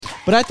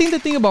But I think the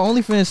thing about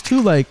OnlyFans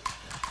too, like,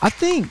 I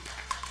think,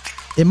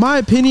 in my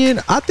opinion,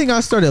 I think I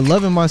started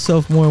loving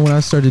myself more when I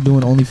started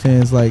doing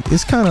OnlyFans. Like,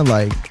 it's kind of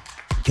like,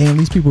 damn,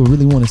 these people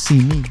really want to see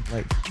me.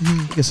 Like,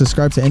 you can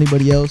subscribe to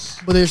anybody else,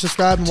 but they're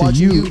subscribed and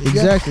watching you.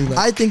 Exactly. Yeah. Like,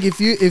 I think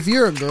if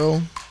you're a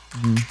girl,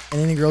 and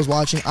any girls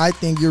watching, I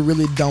think you're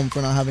really dumb for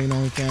not having an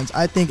OnlyFans.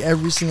 I think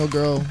every single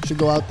girl should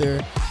go out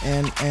there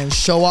and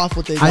show off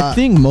what they got. I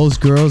think most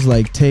girls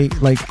I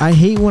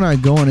hate when I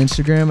go on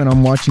Instagram and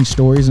I'm watching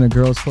stories and a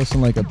girl's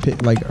posting like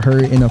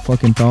her in a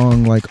fucking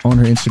thong like on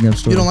her Instagram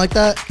story. You don't like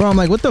that? Bro, I'm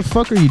like, what the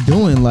fuck are you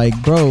doing?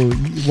 Like, bro,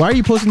 why are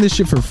you posting this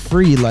shit for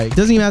free? Like, it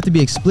doesn't even have to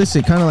be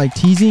explicit, kind of like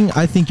teasing.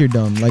 I think you're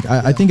dumb. Like,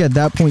 I think at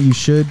that point you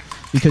should,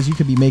 because you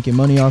could be making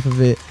money off of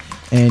it.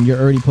 And you're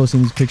already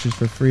posting these pictures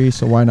for free,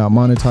 so why not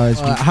monetize?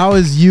 How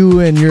is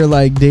you and your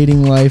like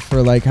dating life,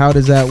 or like how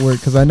does that work?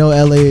 Because I know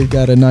LA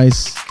got a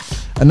nice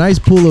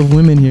pool of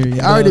women here.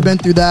 I already been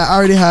through that. I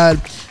already had.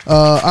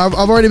 I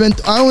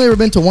only ever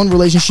been to one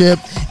relationship,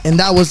 and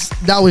that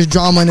was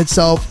drama in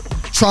itself.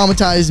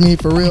 Traumatized me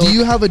for real. Do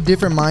you have a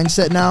different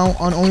mindset now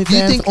on OnlyFans? Do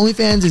you think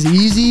OnlyFans is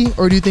easy,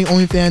 or do you think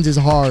OnlyFans is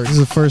hard? This is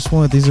the first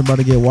one. These are about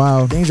to get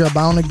wild. Things are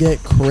bound to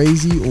get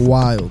crazy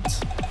wild.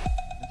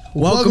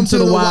 Welcome to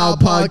the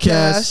Wild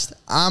Podcast.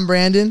 I'm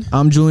Brandon.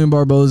 I'm Julian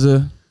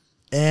Barboza.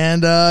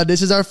 And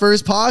this is our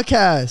first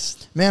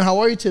podcast. Man, how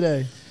are you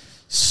today?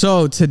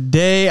 So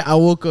today I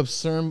woke up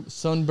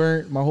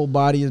sunburnt. My whole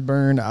body is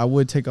burned. I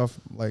would take off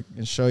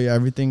and show you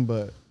everything,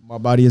 but my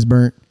body is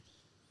burnt.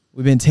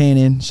 We've been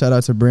tanning. Shout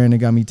out to Brandon.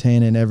 Got me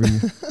tanning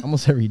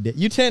almost every day.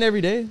 You tan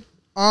every day?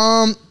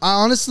 I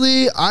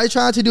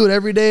try not to do it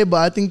every day, but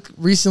I think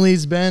recently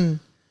it's been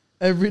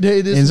every day.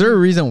 Is there a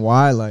reason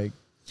why?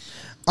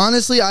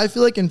 Honestly, I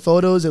feel like in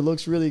photos it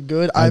looks really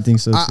good. I think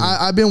so too.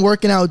 I've been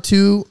working out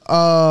too.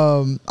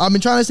 I've been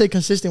trying to stay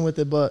consistent with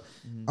it, but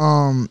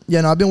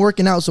I've been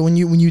working out. So when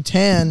you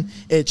tan,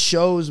 it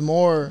shows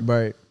more,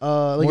 right?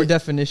 More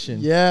definition.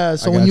 Yeah.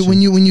 So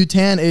when you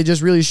tan, it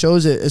just really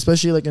shows it,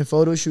 especially like in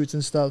photo shoots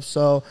and stuff.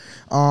 So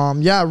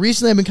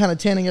recently I've been kind of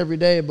tanning every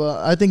day,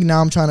 but I think now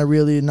I'm trying to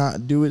really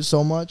not do it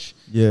so much.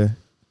 Yeah.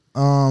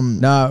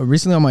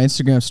 Recently on my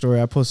Instagram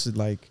story, I posted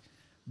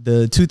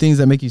the two things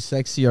that make you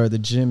sexy are the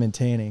gym and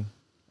tanning.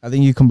 I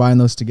think you combine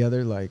those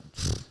together,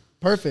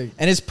 perfect.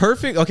 And it's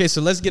perfect. Okay,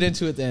 so let's get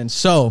into it then.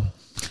 So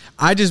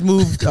I just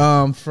moved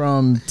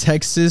from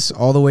Texas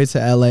all the way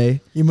to LA.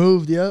 You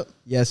moved, yep.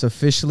 Yes,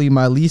 officially.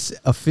 My lease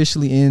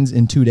officially ends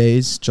in 2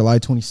 days, July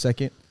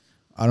 22nd.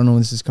 I don't know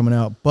when this is coming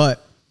out,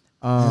 but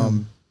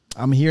I'm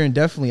here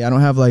indefinitely. I don't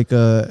have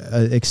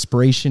a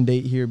expiration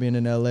date here being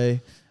in LA.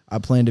 I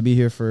plan to be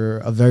here for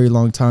a very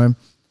long time.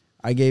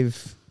 I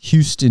gave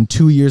Houston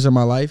 2 years of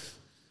my life,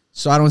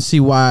 so I don't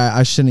see why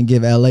I shouldn't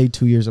give LA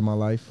 2 years of my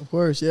life. Of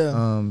course,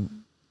 yeah.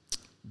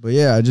 But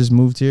yeah, I just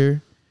moved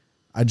here.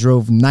 I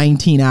drove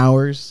 19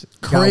 hours.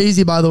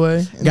 Crazy, by the way.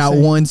 Insane. Got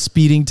one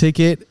speeding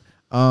ticket,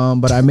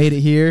 but I made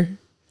it here,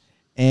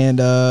 and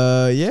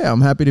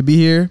I'm happy to be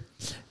here.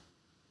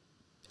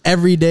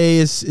 Every day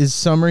is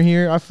summer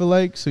here. I feel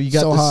like so you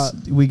got hot.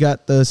 We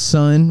got the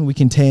sun. We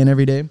can tan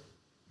every day.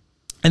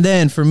 And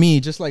then for me,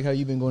 just like how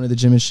you've been going to the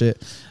gym and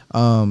shit,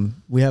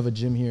 we have a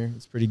gym here.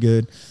 It's pretty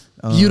good.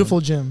 Beautiful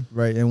gym.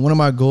 Right. And one of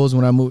my goals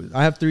when I move,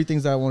 I have three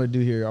things that I want to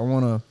do here. I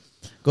want to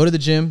go to the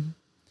gym,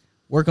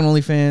 work on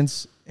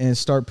OnlyFans, and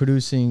start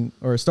becoming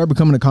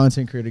a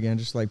content creator again,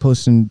 just like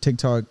posting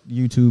TikTok,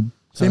 YouTube.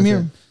 Same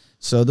here.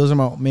 So those are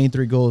my main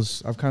three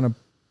goals. I've kind of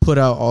put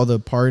out all the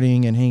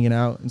partying and hanging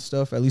out and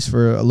stuff, at least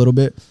for a little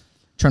bit,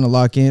 trying to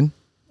lock in.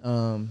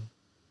 But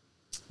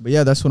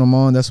yeah, that's what I'm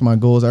on. That's my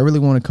goals. I really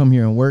want to come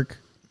here and work.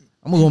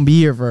 I'm going to be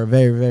here for a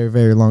very, very,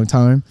 very long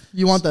time.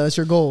 You want that. That's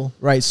your goal.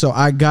 Right. So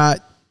I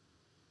got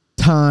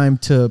time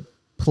to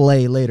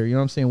play later. You know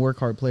what I'm saying? Work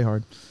hard, play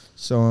hard.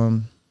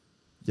 So,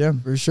 yeah.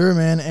 For sure,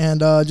 man.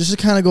 And just to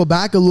kind of go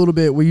back a little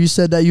bit where you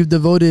said that you've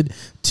devoted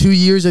 2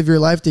 years of your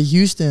life to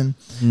Houston.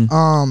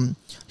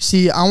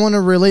 See, I want to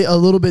relate a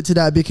little bit to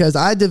that because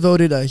I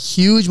devoted a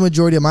huge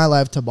majority of my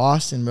life to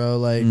Boston,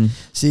 bro.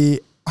 See,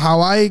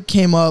 how I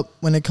came up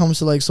when it comes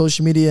to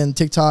social media and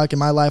TikTok and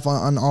my life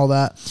on all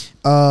that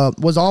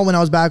was all when I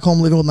was back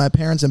home living with my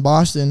parents in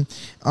Boston.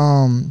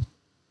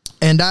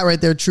 And that right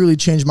there truly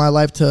changed my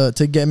life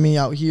to get me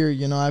out here.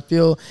 You know, I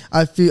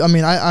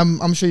mean,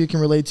 I'm sure you can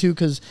relate too,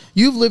 because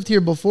you've lived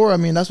here before. I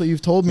mean, that's what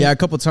you've told me. Yeah, a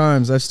couple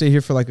times. I've stayed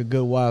here for a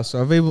good while.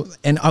 So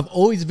I've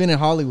always been in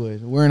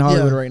Hollywood. We're in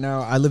Hollywood right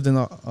now. I lived in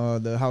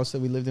the house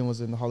that we lived in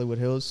was in the Hollywood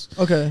Hills.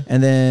 Okay.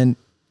 And then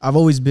I've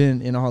always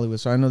been in Hollywood,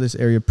 so I know this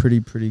area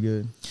pretty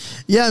good.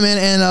 Yeah, man,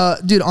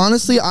 and dude,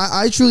 honestly,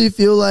 I truly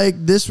feel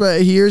like this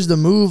right here is the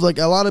move.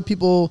 A lot of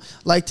people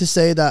like to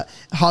say that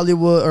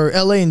Hollywood or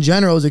LA in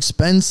general is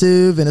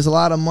expensive and it's a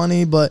lot of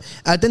money, but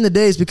at the end of the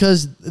day, it's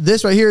because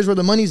this right here is where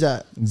the money's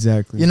at.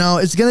 Exactly. You know,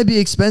 it's gonna be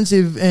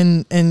expensive,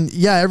 and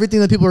yeah, everything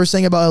that people are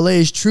saying about LA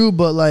is true,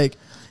 but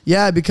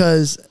Yeah,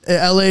 because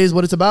LA is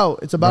what it's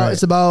about. It's about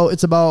it's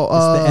the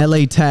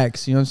LA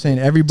tax. You know what I'm saying?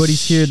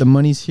 Everybody's here. The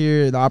money's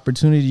here. The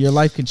opportunity. Your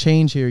life could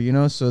change here. You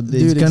know, so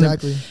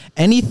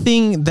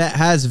anything that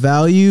has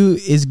value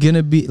is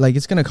gonna be like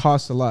it's gonna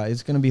cost a lot.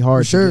 It's gonna be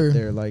hard to get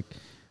there. Like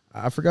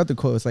I forgot the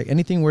quote. It's like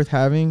anything worth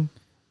having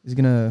is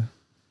gonna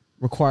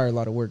require a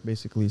lot of work,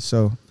 basically.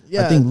 So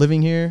I think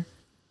living here.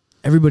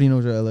 Everybody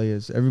knows where LA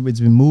is.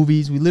 Everybody's been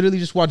movies. We literally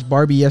just watched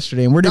Barbie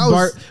yesterday. And where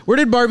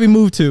did Barbie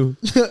move to?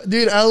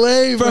 Dude,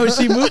 LA, bro.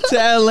 She moved to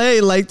LA.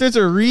 Like, there's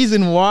a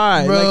reason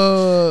why.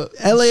 Bro.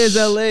 Like, LA is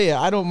LA.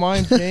 I don't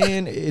mind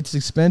paying. It's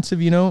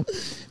expensive, you know,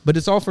 but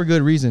it's all for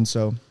good reason.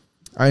 So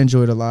I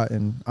enjoyed it a lot,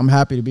 and I'm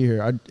happy to be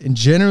here. And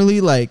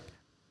generally, like,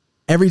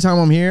 every time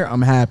I'm here,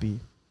 I'm happy.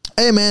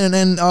 Hey, man,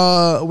 and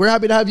we're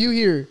happy to have you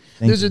here.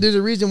 There's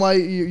a reason why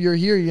you're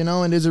here, you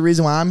know, and there's a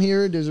reason why I'm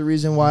here. There's a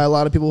reason why a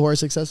lot of people who are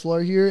successful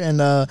are here.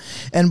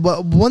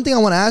 But one thing I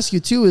want to ask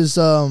you too is,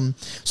 so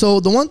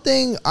the one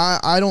thing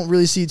I don't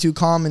really see too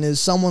common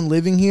is someone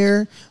living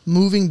here,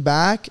 moving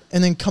back,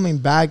 and then coming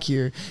back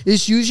here.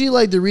 It's usually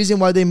like the reason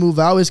why they move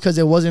out is because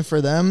it wasn't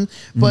for them,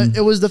 but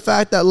it was the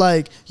fact that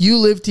like you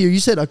lived here. You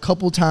said a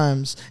couple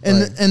times,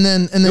 and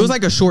then it was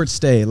like a short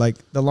stay. Like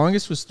the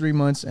longest was 3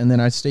 months, and then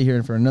I stay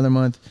here for another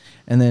month,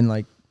 and then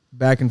like.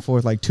 Back and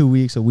forth like 2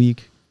 weeks, a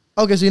week.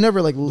 Okay, so you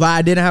never like.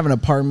 I didn't have an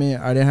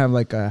apartment. I didn't have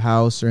like a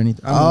house or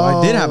anything.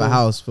 I did have a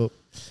house, but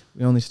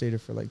we only stayed here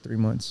for like 3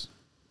 months.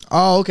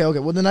 Oh, okay.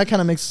 Well, then that kind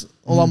of makes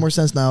a lot more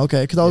sense now.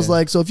 Okay, because I was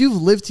like, so if you've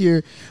lived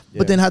here,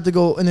 but then had to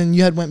go, and then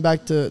you had went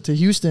back to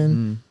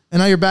Houston, and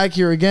now you're back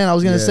here again. I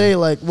was gonna say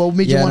like, what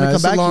made you want to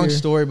come back here? It's a long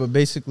story, but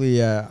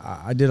basically,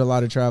 I did a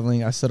lot of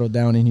traveling. I settled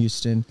down in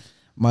Houston.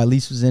 My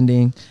lease was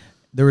ending.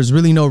 There was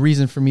really no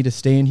reason for me to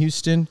stay in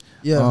Houston.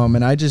 Yeah.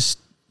 And I just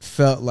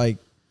felt like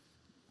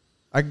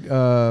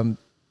there's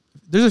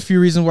a few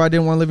reasons why I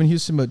didn't want to live in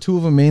Houston, but two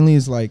of them mainly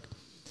is like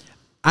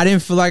I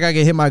didn't feel like I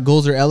could hit my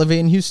goals or elevate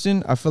in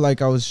Houston. I feel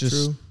like I was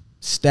just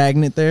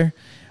stagnant there.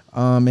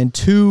 And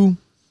two,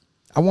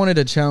 I wanted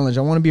a challenge.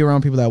 I want to be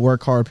around people that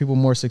work hard, people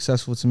more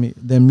successful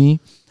than me.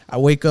 I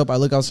wake up, I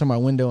look outside my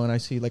window, and I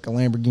see like a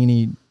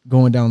Lamborghini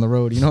going down the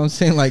road. You know what I'm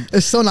saying? Like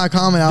it's so not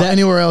common out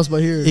anywhere else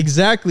but here.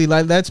 Exactly.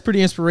 Like that's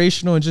pretty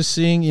inspirational, and just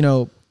seeing, you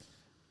know.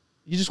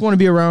 You just want to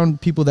be around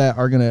people that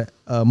are going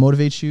to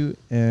motivate you,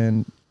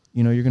 and,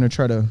 you know, you're going to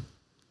try to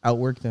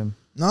outwork them.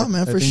 No,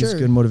 man, for sure. It's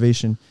good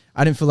motivation.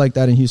 I didn't feel like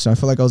that in Houston. I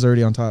feel like I was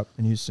already on top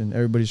in Houston.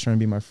 Everybody's trying to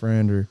be my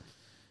friend, or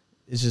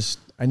it's just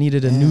I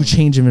needed a new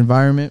change of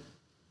environment.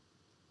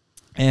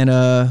 And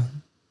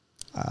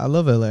I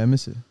love LA. I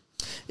miss it.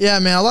 Yeah,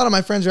 man, a lot of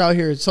my friends are out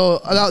here. So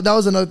that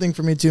was another thing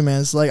for me too,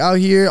 man. It's like out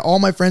here, all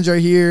my friends are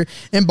here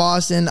in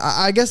Boston.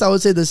 I guess I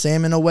would say the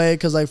same in a way,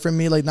 because like for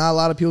me, like not a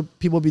lot of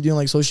people be doing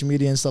like social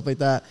media and stuff like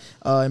that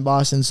in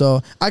Boston.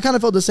 So I kind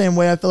of felt the same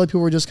way. I felt like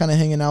people were just kind of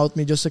hanging out with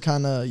me just to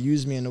kind of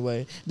use me in a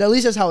way. At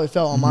least that's how it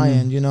felt on my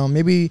end, you know.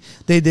 Maybe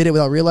they did it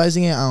without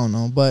realizing it. I don't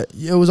know. But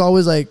it was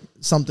always like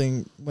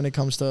something when it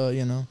comes to,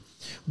 you know.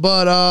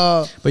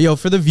 But yo,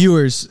 for the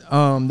viewers,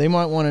 they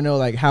might want to know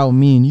like how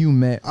me and you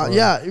met.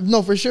 Yeah,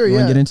 no, for sure. You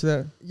want to get into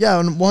that?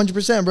 Yeah,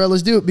 100%, bro.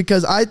 Let's do it,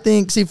 because I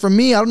think, see, for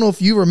me, I don't know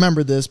if you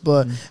remember this,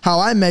 but how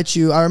I met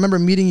you, I remember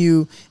meeting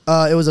you.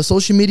 It was a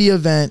social media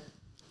event,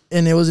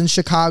 and it was in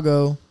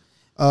Chicago.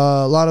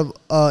 A lot of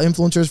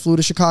influencers flew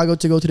to Chicago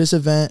to go to this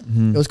event.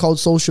 It was called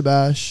Social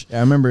Bash. Yeah,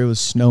 I remember it was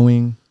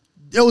snowing.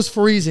 It was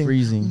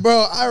freezing.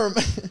 Bro,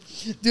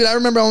 Dude, I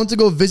remember I went to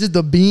go visit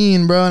the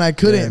Bean, bro, and I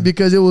couldn't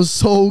because it was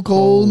so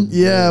cold.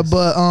 Yeah,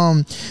 but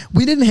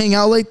we didn't hang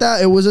out like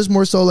that. It was just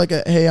more so like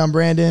a, hey, I'm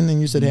Brandon, and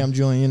you said, hey, I'm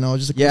Julian, you know,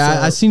 just a cool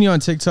I seen you on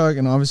TikTok,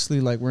 and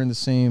obviously like we're in the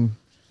same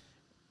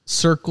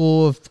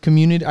circle of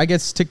community. I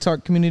guess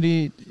TikTok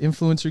community,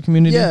 influencer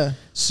community. Yeah.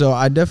 So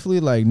I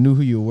definitely like knew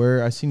who you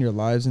were. I seen your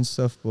lives and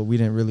stuff, but we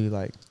didn't really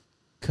like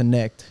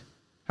connect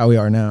how we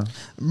are now.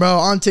 Bro,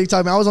 on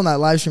TikTok, man, I was on that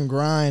live stream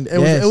grind. It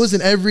was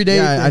an everyday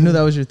thing. I knew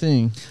that was your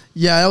thing.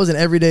 Yeah, that was an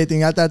everyday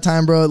thing. At that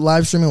time, bro,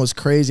 live streaming was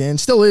crazy, and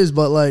still is,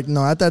 but like,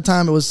 no, at that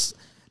time, it was,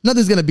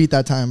 nothing's gonna beat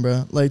that time,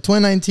 bro. Like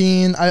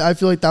 2019, I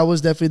feel like that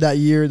was definitely that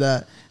year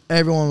that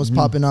everyone was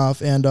popping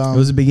off, and it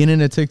was the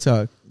beginning of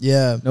TikTok.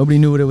 Yeah. Nobody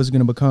knew what it was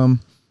gonna become.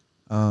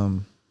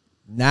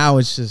 Now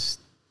it's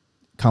just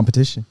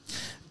competition.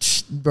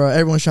 Bro,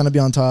 everyone's trying to be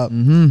on top.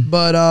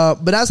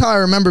 But that's how I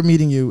remember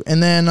meeting you.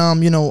 And then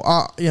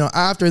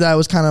after that, it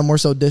was kind of more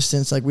so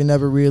distance. Like we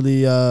never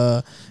really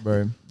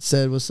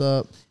said what's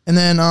up. And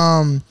then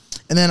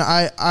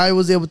I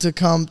was able to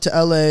come to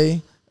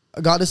LA.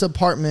 I got this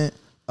apartment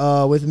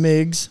with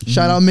Miggs.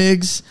 Shout out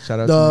Miggs.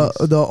 Shout out to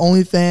Miggs. The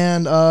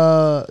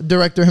OnlyFans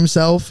director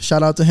himself.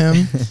 Shout out to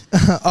him.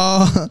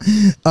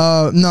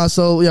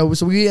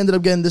 So we ended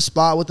up getting this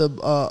spot with the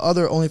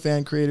other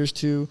OnlyFans creators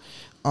too.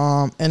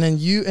 And then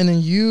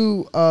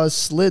you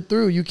slid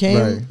through. You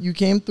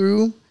came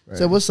through,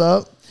 said what's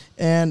up,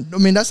 and I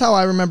mean that's how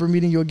I remember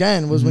meeting you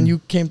again was when you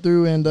came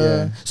through, and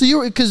so you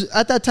were, because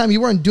at that time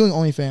you weren't doing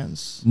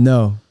OnlyFans.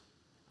 No,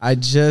 I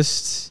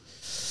just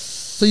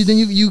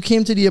you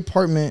came to the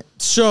apartment.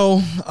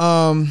 So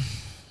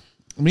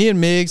me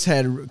and Migs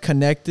had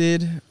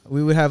connected.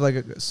 We would have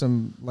like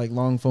some like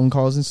long phone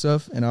calls and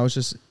stuff. And I was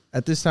just,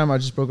 at this time, I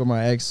just broke up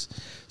my ex.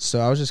 So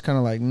I was just kind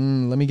of like,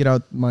 let me get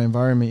out my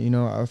environment. You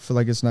know, I feel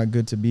like it's not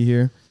good to be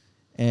here.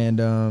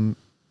 And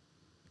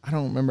I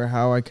don't remember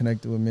how I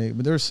connected with Mig,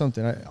 but there was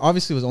something.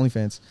 Obviously, it was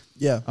OnlyFans.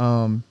 Yeah.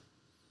 And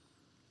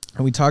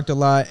we talked a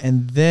lot.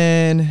 And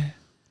then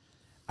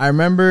I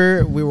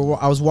remember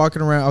I was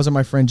walking around. I was at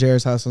my friend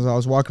JR's house. I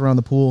was walking around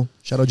the pool.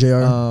 Shout out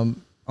JR.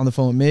 On the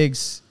phone with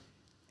Migs.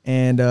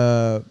 And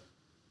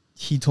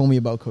he told me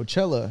about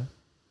Coachella.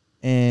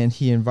 And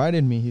he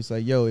invited me. He's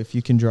like, yo, if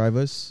you can drive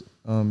us,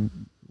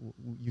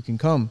 you can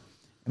come.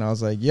 And I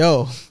was like,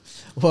 yo,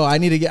 well, I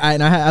need to get, I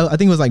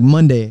think it was like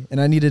Monday, and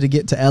I needed to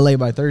get to LA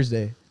by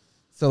Thursday.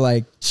 So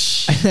like,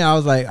 I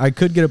was like, I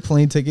could get a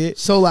plane ticket.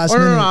 So last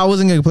minute. No, I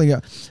wasn't going to plane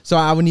ticket. So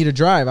I would need to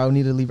drive. I would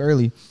need to leave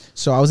early.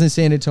 So I was in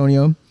San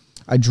Antonio.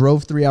 I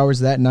drove 3 hours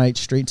that night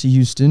straight to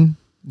Houston,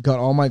 got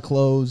all my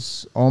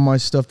clothes, all my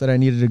stuff that I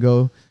needed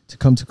to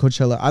come to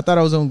Coachella. I thought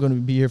I was only going to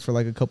be here for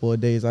like a couple of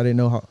days. I didn't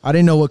know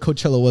what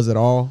Coachella was at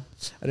all.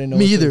 I didn't know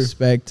what to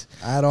expect.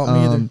 I don't me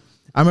either.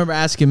 I remember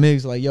asking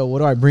Migs like, yo, what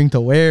do I bring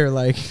to wear?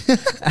 Like,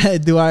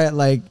 do I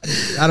like,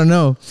 I don't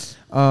know.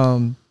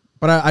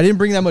 But I didn't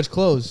bring that much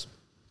clothes.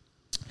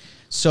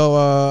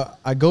 So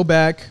I go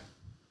back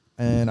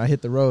and I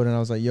hit the road and I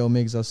was like, yo,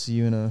 Migs, I'll see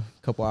you in a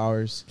couple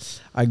hours.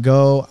 I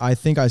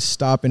think I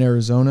stop in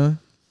Arizona.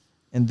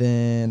 And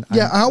then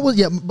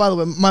by the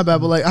way, my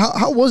bad, but like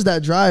how was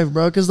that drive,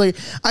 bro? Because like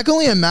I can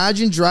only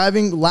imagine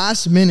driving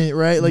last minute,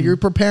 right? Like you're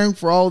preparing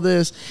for all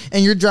this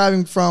and you're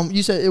driving from,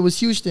 you said it was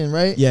Houston,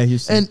 right? Yeah,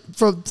 Houston.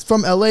 And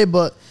from LA,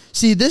 but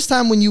see, this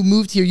time when you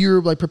moved here, you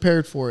were like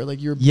prepared for it.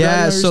 Like you're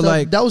so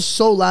like that was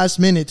so last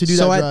minute to do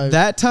that drive. So at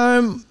that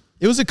time,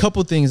 it was a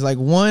couple things. Like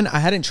one, I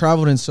hadn't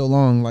traveled in so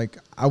long. Like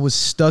I was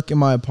stuck in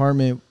my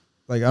apartment.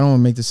 Like, I don't want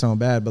to make this sound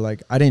bad, but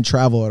like I didn't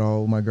travel at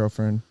all with my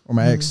girlfriend or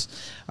my ex.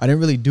 I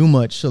didn't really do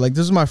much. So like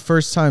this was my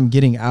first time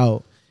getting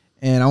out.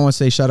 And I want to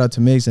say shout out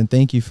to Migs and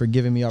thank you for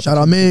giving me shout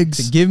out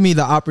Migs to give me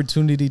the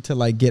opportunity to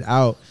like get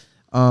out.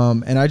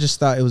 And I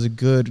just thought it was a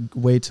good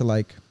way to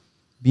like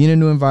be in a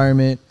new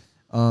environment.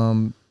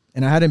 And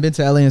I hadn't been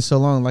to LA in so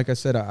long. Like I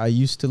said, I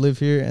used to live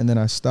here and then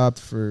I stopped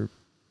for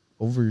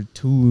over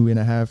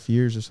 2.5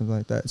 years or something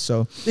like that.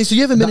 So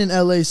you haven't been in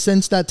LA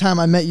since that time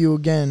I met you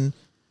again.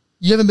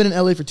 You haven't been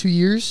in LA for 2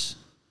 years?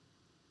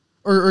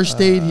 Or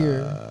stayed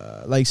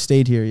here? Like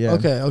stayed here, yeah.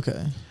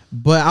 Okay.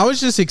 But I was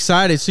just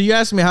excited. So you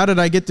asked me, how did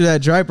I get through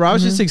that drive, bro? I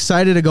was just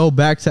excited to go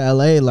back to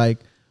LA. Like,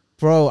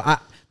 bro,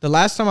 the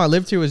last time I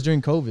lived here was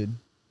during COVID.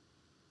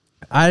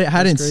 I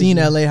hadn't seen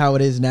LA how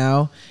it is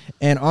now.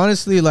 And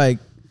honestly, like,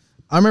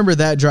 I remember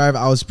that drive,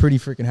 I was pretty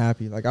freaking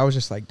happy. Like, I was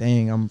just like,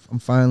 dang, I'm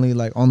finally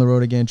like on the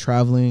road again,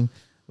 traveling.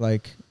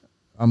 Like,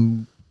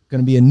 I'm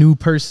going to be a new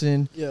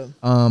person. Yeah.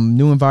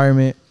 New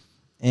environment.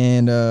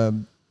 And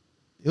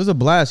it was a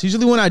blast.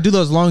 Usually when I do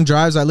those long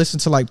drives, I listen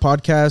to like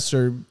podcasts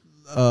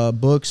or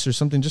books or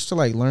something just to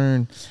like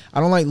learn.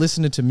 I don't like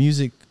listening to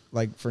music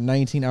like for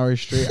 19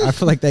 hours straight. I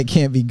feel like that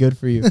can't be good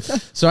for you.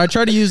 So I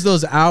try to use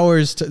those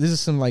hours to, this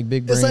is some like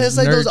big brain. It's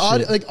like those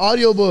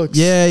audio books.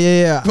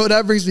 Yeah. Bro,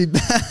 that brings me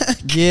back.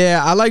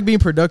 Yeah, I like being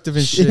productive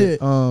and shit.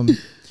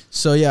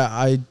 So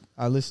yeah,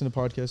 I listen to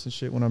podcasts and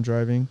shit when I'm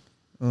driving.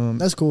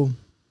 That's cool.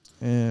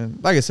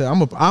 And like I said,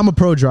 I'm a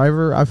pro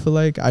driver. I feel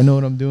like I know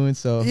what I'm doing.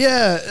 So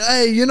yeah,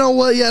 hey, you know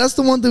what? Yeah, that's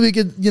the one thing we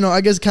could, I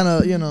guess, kind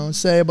of,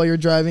 say about your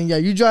driving. Yeah,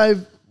 you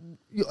drive.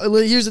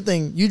 Here's the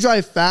thing: you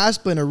drive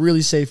fast, but in a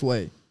really safe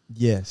way.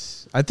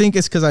 Yes, I think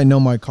it's because I know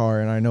my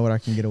car and I know what I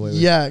can get away with.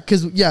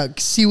 Yeah,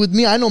 see, with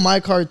me, I know my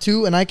car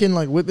too, and I can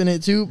like whip in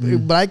it too.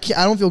 But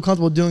I don't feel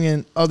comfortable doing it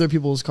in other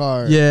people's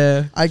car.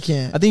 Yeah, I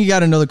can't. I think you got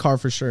to know the car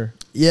for sure.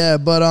 Yeah,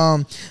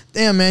 but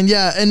damn, man,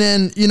 yeah, and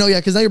then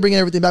because now you're bringing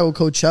everything back with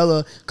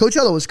Coachella.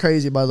 Coachella was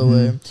crazy, by the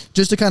way.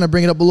 Just to kind of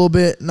bring it up a little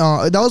bit.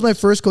 No, that was my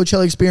first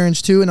Coachella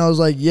experience too, and I was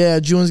like, yeah,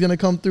 Julian's gonna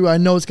come through. I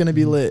know it's gonna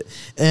be lit.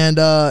 And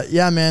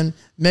yeah, man,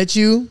 met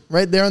you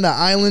right there on that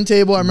island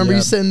table. I remember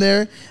you sitting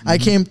there. I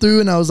came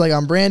through, and I was like,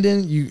 I'm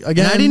Brandon. You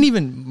again? And I didn't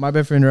even. My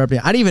bad for interrupting.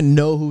 I didn't even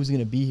know who was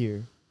gonna be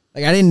here.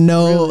 Like I didn't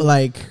know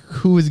like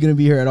who was gonna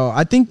be here at all.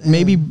 I think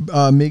maybe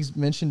Migs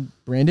mentioned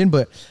Brandon,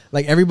 but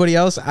like everybody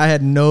else, I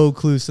had no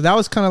clue. So that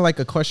was kind of like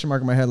a question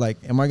mark in my head. Like,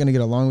 am I gonna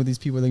get along with these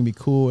people? Are they gonna be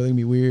cool? Are they gonna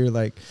be weird?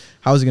 Like,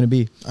 how is it gonna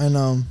be? I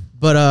know.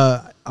 But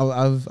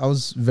I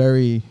was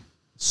very,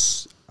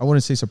 I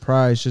wouldn't say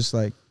surprised. Just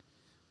like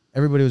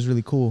everybody was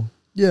really cool.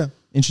 Yeah,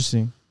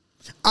 interesting.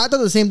 I thought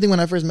the same thing when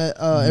I first met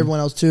everyone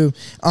else too.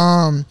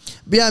 But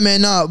yeah,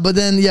 man, no. But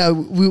then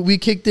we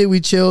kicked it, we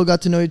chilled,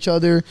 got to know each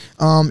other.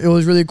 It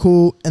was really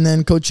cool. And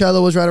then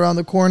Coachella was right around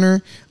the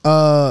corner,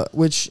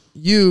 which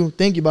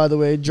thank you by the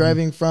way,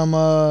 driving from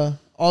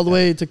all the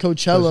way to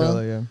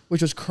Coachella,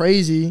 which was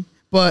crazy.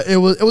 But it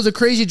was a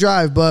crazy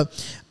drive. But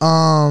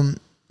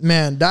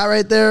man, that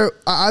right there,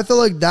 I feel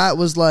like that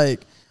was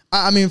like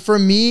I mean, for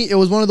me, it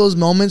was one of those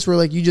moments where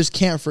like you just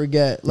can't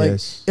forget. Like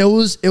it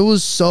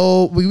was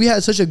so we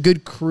had such a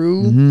good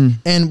crew,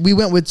 and we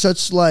went with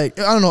such like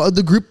I don't know,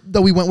 the group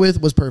that we went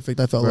with was perfect.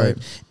 I felt like,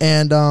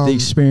 and the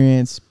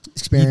experience.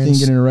 Ethan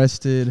getting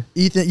arrested.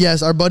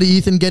 Yes, our buddy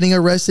Ethan getting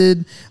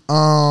arrested.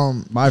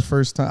 My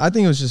first time. I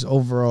think it was just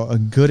overall a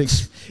good.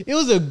 It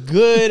was a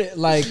good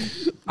like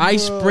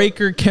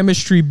icebreaker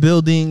chemistry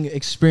building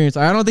experience.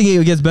 I don't think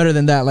it gets better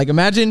than that. Like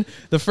imagine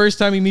the first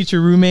time you meet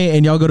your roommate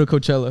and y'all go to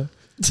Coachella.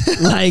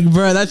 Like,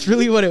 bro, that's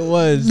really what it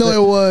was. No,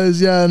 it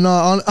was. Yeah,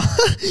 no,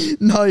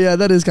 yeah,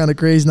 that is kind of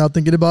crazy now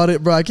thinking about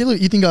it, bro. I can't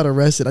believe Ethan got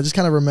arrested. I just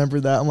kind of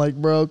remember that. I'm like,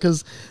 bro,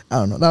 because I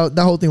don't know.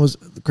 That whole thing was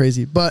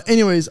crazy. But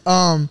anyways,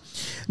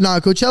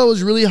 Coachella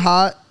was really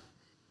hot.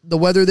 The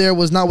weather there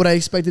was not what I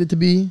expected it to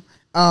be.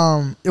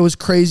 It was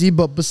crazy.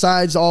 But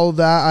besides all of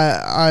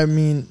that, I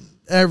mean,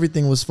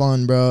 everything was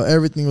fun, bro.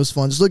 Everything was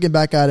fun. Just looking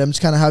back at it, I'm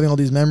just kind of having all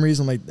these memories.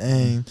 I'm like,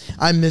 dang,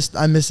 I miss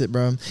it,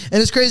 bro. And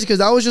it's crazy because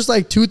that was just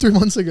like 2-3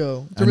 months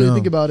ago to really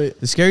think about it.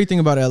 The scary thing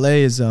about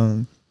LA is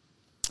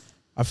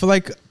I feel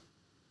like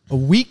a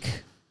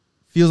week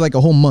feels like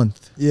a whole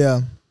month.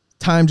 Yeah.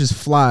 Time just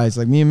flies.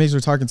 Like me and Migs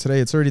were talking today.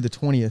 It's already the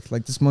 20th.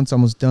 Like this month's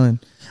almost done.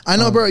 I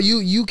know, bro.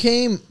 You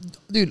came,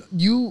 dude.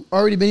 You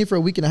already been here for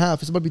a week and a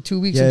half. It's about to be 2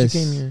 weeks since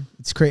you came here.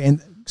 It's crazy.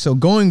 And so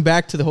going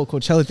back to the whole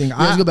Coachella thing,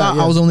 I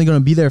was only going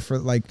to be there for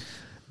like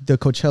the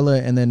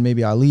Coachella and then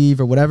maybe I'll leave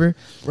or whatever.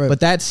 Right. But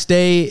that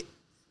stay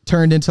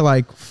turned into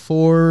like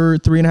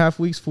 3.5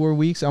 weeks, 4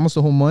 weeks, almost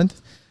a whole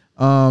month.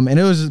 And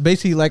it was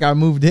basically like I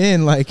moved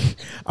in, like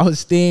I was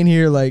staying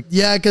here, like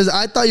because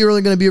I thought you were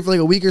only gonna be here for like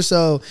a week or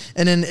so,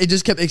 and then it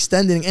just kept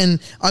extending.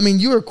 And I mean,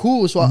 you were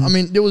cool, so I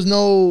mean, there was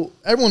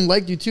everyone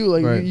liked you too.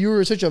 Like you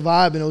were such a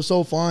vibe, and it was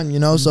so fun, you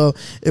know. So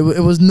it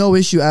was no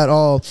issue at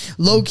all.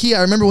 Low key,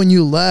 I remember when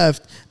you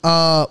left.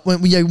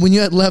 When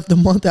you had left the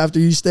month after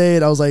you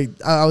stayed, I was like,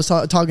 I was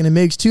talking to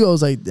Migs too. I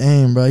was like,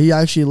 dang, bro, he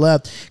actually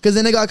left because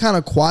then it got kind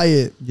of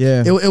quiet.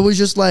 Yeah, it was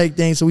just like,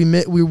 dang, so we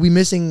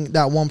missing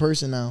that one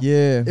person now.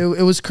 Yeah.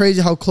 It was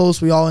crazy how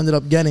close we all ended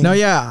up getting. No,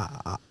 yeah.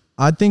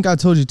 I think I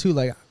told you too.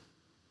 Like,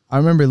 I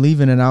remember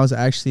leaving and I was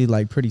actually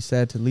like pretty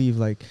sad to leave.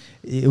 Like,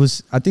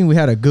 I think we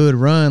had a good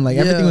run. Like,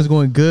 everything was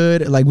going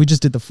good. Like, we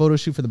just did the photo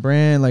shoot for the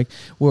brand. Like,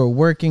 we were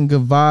working,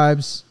 good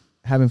vibes,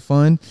 having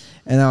fun.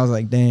 And I was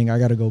like, dang, I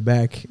got to go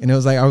back. And it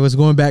was like, I was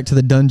going back to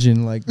the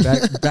dungeon, like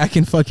back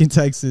in fucking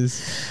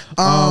Texas.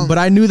 But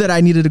I knew that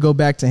I needed to go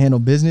back to handle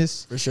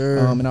business. For sure.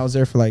 And I was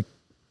there for like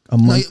a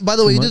month. By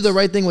the way, you did the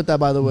right thing with that,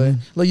 by the way.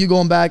 Like you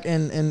going back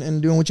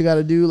and doing what you got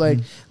to do.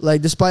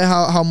 Like despite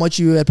how much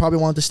you had probably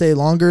wanted to stay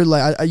longer,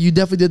 like you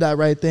definitely did that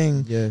right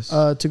thing. Yes.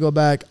 To go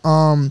back.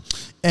 Man,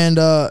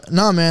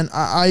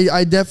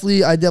 I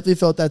definitely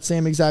felt that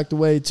same exact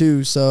way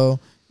too. So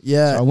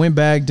yeah. So I went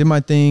back, did my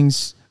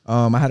things.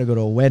 I had to go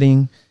to a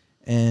wedding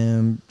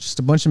and just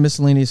a bunch of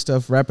miscellaneous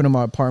stuff, wrapping up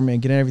my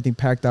apartment, getting everything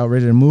packed out,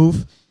 ready to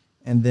move.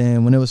 And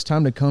then when it was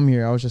time to come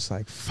here, I was just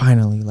like,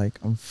 finally, like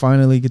I'm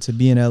finally get to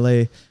be in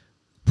LA.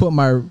 Put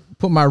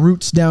my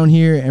roots down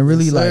here and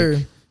really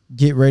like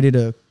get ready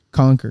to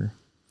conquer.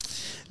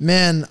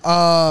 Man,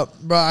 bro,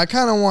 I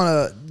kind of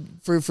want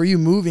to for you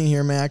moving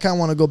here, man. I kind of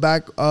want to go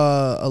back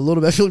a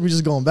little bit. I feel like we're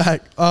just going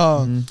back.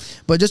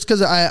 But just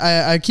because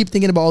I keep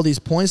thinking about all these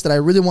points that I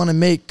really want to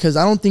make, because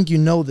I don't think you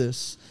know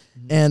this,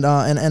 and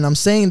I'm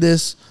saying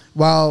this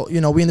while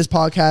we in this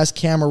podcast,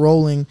 camera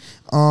rolling,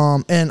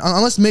 and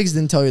unless Migs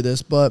didn't tell you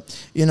this, but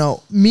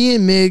me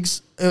and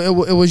Migs,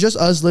 it was just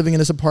us living in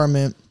this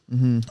apartment.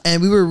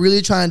 And we were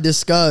really trying to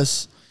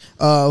discuss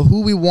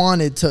who we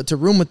wanted to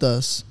room with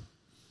us.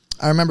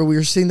 I remember we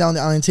were sitting down at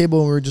the island table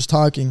and we were just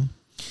talking.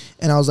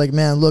 And I was like,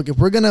 man, look, if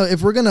we're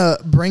gonna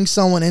bring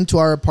someone into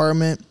our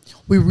apartment,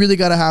 we really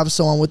gotta have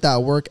someone with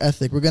that work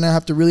ethic. We're gonna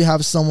have to really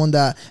have someone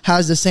that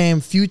has the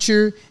same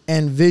future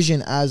and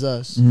vision as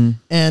us.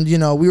 And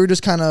we were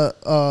just kind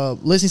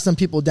of listening to some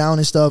people down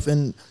and stuff.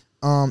 And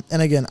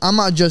again, I'm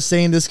not just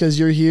saying this because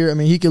you're here. I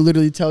mean, he could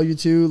literally tell you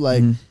too.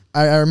 Like.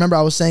 I remember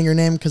I was saying your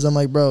name because I'm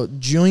like, bro,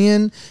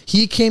 Julian,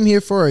 he came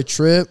here for a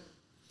trip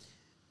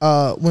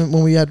when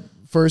we had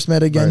first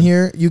met again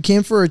here. You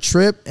came for a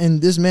trip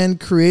and this man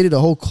created a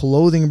whole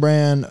clothing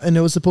brand and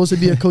it was supposed to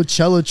be a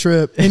Coachella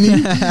trip. And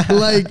he,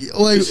 like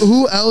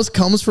who else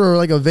comes for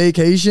like a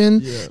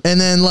vacation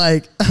and then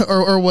like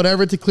or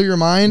whatever to clear your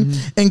mind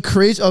and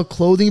creates a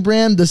clothing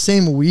brand the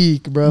same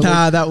week, bro?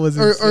 Nah, that was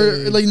insane.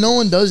 Or like no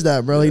one does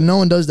that, bro. Like no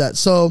one does that.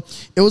 So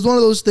it was one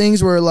of those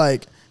things where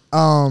like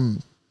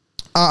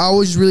I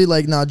was really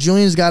like, nah,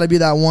 Julian's got to be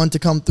that one to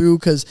come through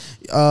because,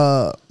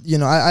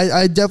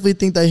 I definitely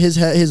think that his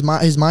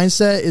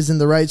mindset is in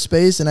the right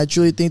space. And I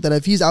truly think that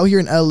if he's out here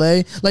in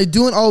LA, like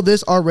doing all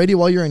this already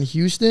while you're in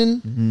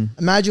Houston,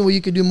 imagine what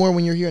you could do more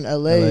when you're here in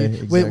LA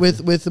exactly.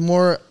 with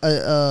more,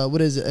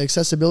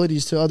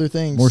 accessibilities to other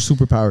things. More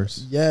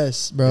superpowers.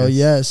 Yes, bro.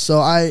 Yes.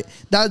 So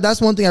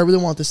that's one thing I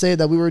really want to say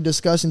that we were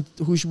discussing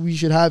who we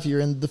should have here.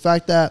 And the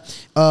fact that,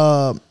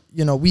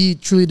 we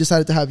truly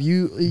decided to have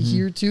you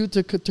here too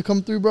to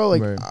come through, bro.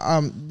 Like,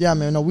 yeah,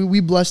 man. No,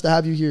 we blessed to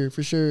have you here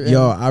for sure.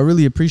 Yo, I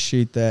really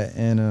appreciate that,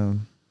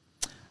 and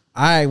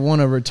I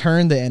want to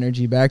return the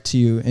energy back to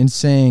you and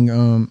saying,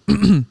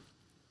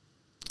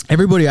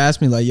 everybody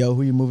asked me like, yo,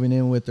 who you moving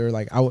in with? Or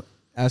like,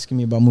 asking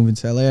me about moving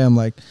to LA. I'm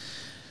like,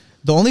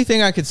 the only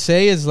thing I could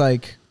say is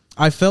like,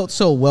 I felt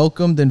so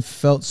welcomed and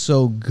felt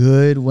so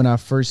good when I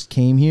first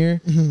came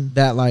here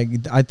that like,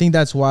 I think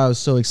that's why I was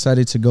so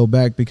excited to go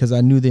back, because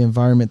I knew the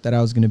environment that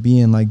I was going to be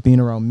in, like being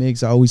around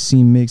Miggs. I always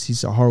seen Miggs.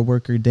 He's a hard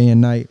worker day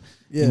and night,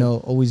 you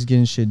know, always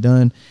getting shit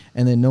done.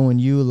 And then knowing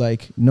you,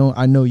 like,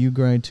 I know you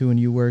grind too and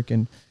you work.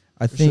 And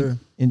I think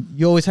and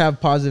you always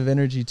have positive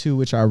energy too,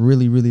 which I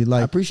really, really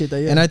like. I appreciate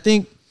that. Yeah. And I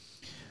think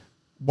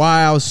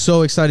why I was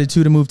so excited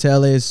too to move to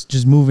LA is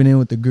just moving in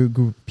with the group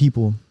of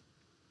people.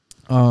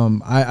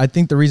 I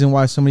think the reason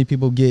why so many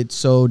people get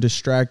so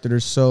distracted or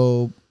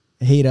so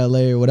hate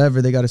LA or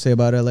whatever they got to say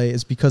about LA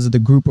is because of the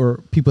group or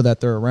people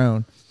that they're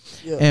around.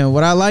 Yeah. And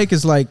what I like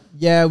is like,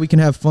 yeah, we can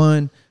have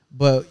fun,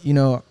 but you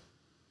know,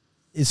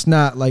 it's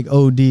not like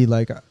OD.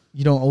 Like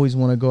you don't always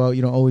want to go out.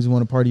 You don't always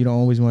want to party. You don't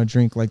always want to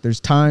drink. Like there's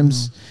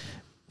times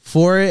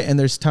for it, and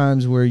there's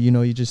times where, you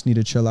know, you just need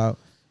to chill out.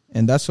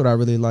 And that's what I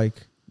really like.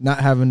 Not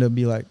having to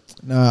be like,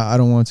 nah, I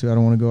don't want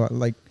to go out.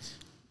 Like,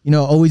 you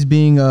know, always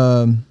being,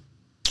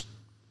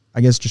 I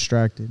guess,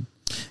 distracted.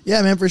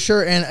 Yeah, man, for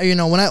sure. And you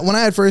know, when I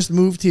had first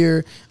moved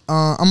here,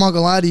 I'm not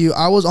gonna lie to you,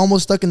 I was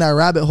almost stuck in that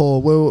rabbit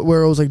hole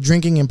where it was like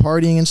drinking and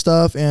partying and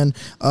stuff. And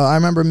I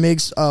remember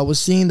Miggs was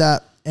seeing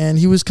that, and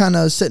he was kind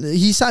of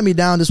he sat me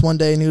down this one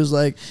day, and he was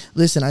like,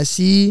 "Listen, I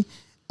see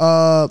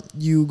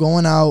you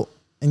going out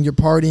and you're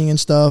partying and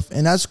stuff,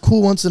 and that's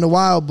cool once in a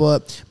while,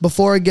 but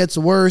before it gets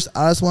worse,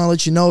 I just want to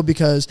let you know,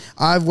 because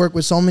I've worked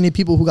with so many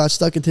people who got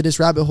stuck into this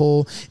rabbit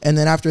hole, and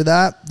then after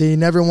that, they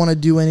never want to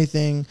do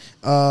anything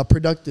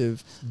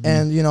productive."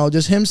 And, you know,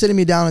 just him sitting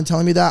me down and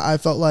telling me that, I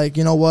felt like,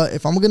 you know what,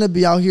 if I'm going to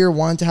be out here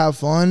wanting to have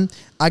fun,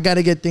 I got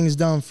to get things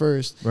done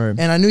first. Right.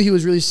 And I knew he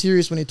was really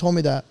serious when he told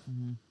me that.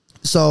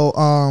 So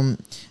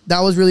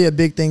that was really a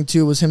big thing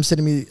too, was him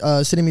sitting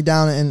me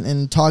down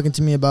and talking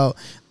to me about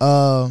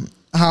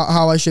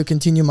how I should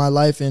continue my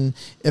life, and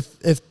if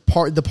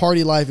the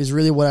party life is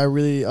really what I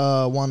really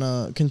want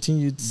to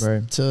continue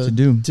to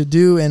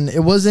do. And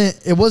it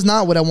was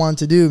not what I wanted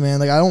to do,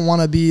 man. Like, I don't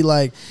want to be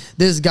like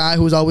this guy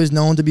who's always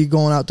known to be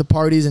going out to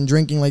parties and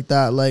drinking like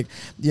that. Like,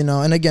 you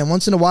know, and again,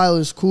 once in a while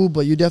it's cool,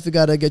 but you definitely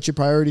got to get your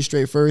priorities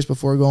straight first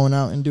before going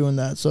out and doing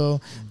that.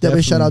 So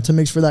definitely shout out to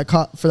Mix for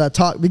that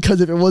talk, because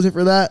if it wasn't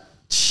for that,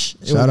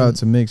 shout out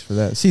to Mix for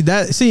that.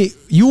 See,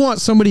 you want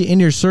somebody in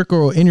your circle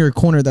or in your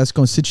corner that's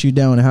going to sit you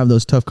down and have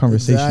those tough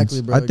conversations.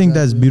 Exactly, bro, I think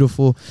that's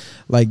beautiful.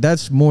 Like,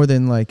 that's more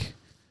than like,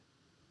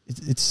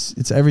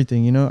 it's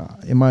everything, you know,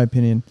 in my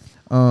opinion.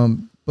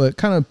 But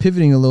kind of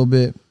pivoting a little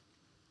bit,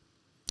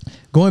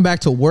 going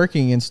back to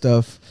working and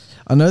stuff.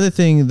 Another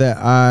thing that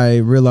I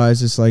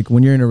realized is like,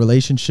 when you're in a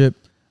relationship,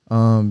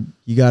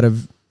 you gotta,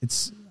 it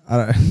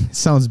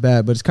sounds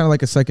bad, but it's kind of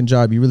like a second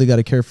job. You really got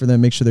to care for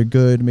them, make sure they're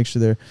good, make sure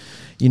they're,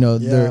 you know,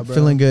 they're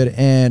feeling good.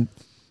 And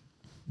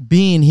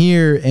being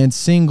here and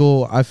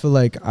single, I feel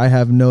like I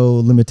have no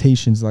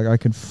limitations. Like, I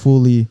could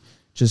fully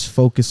just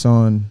focus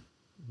on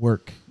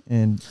work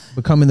and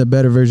becoming the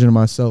better version of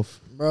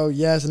myself. Bro,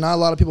 yes. And not a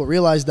lot of people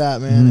realize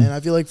that, man. And I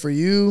feel like for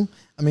you,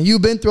 I mean,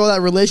 you've been through all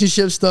that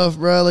relationship stuff,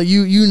 bro. Like,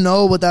 you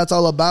know what that's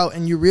all about,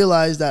 and you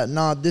realize that,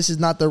 nah, this is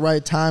not the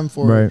right time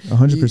for it.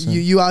 100%.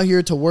 You out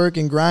here to work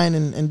and grind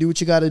and do what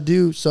you got to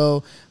do.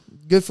 So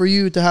good for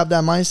you to have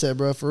that mindset,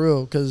 bro, for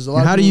real. Because a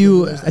lot how of do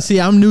you see?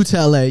 I'm new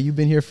to LA. You've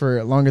been here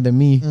for longer than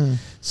me.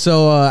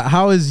 So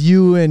how is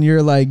you and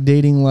your like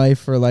dating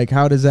life, or like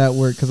how does that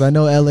work? Because I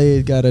know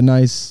LA got a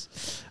nice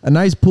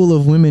pool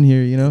of women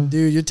here. You know,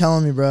 dude, you're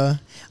telling me, bro.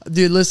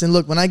 Dude, listen,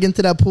 look, when I get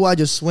into that pool, I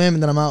just swim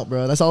and then I'm out,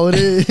 bro. That's all it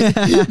is.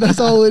 That's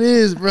all it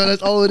is, bro.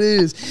 That's all it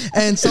is.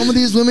 And some of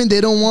these women,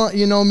 they don't want,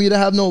 you know, me to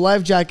have no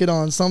life jacket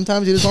on.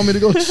 Sometimes they just want me to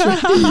go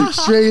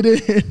straight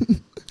in.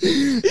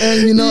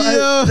 And, you know,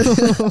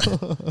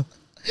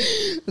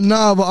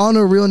 nah, but on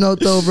a real note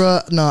though, bro,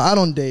 no, I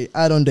don't date.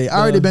 I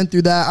already been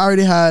through that. I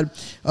already had,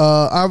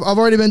 I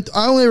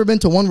only ever been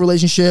to one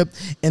relationship,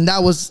 and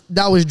that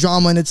was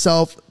drama in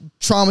itself.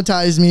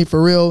 Traumatized me for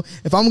real.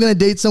 If I'm gonna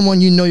date someone,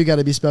 you know you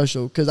gotta be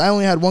special, because I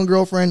only had one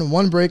girlfriend,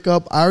 one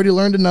breakup. I already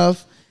learned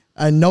enough.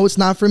 I know it's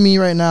not for me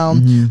right now.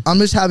 I'm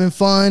just having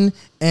fun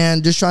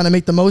and just trying to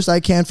make the most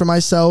I can for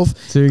myself.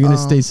 So you're gonna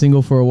stay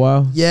single for a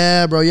while?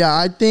 Yeah, bro. Yeah,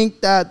 I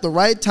think that the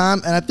right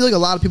time, and I feel like a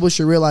lot of people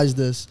should realize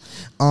this.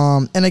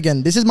 And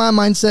again, this is my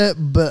mindset,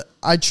 but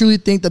I truly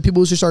think that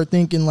people should start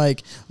thinking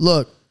like,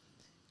 look,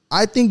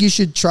 I think you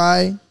should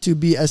try to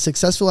be as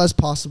successful as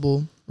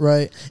possible.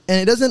 Right.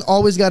 And it doesn't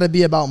always got to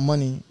be about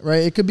money.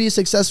 Right. It could be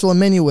successful in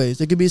many ways.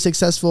 It could be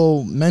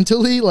successful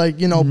mentally, like,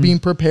 you know, being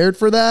prepared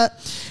for that.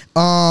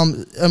 I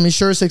mean,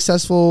 sure,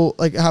 successful,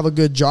 like have a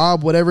good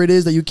job, whatever it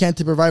is that you can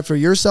to provide for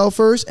yourself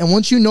first. And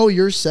once you know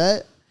you're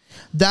set,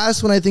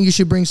 that's when I think you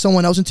should bring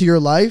someone else into your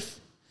life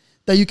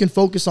that you can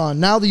focus on.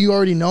 Now that you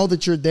already know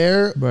that you're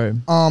there, right,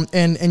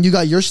 and you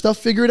got your stuff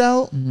figured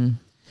out,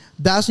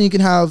 that's when you can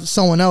have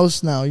someone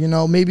else now, you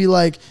know, maybe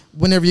like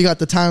whenever you got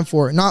the time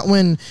for it, not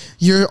when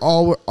you're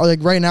all like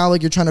right now,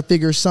 like you're trying to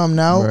figure something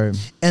out,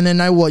 right. And then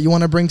now what, you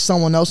want to bring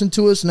someone else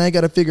into it, so now you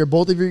got to figure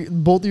both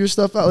of your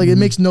stuff out. Like it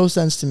makes no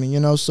sense to me,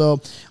 you know.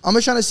 So I'm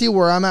just trying to see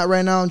where I'm at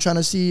right now. I'm trying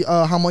to see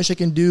how much I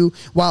can do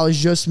while it's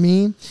just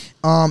me,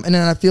 and then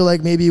I feel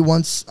like maybe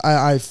once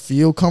I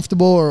feel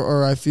comfortable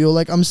or I feel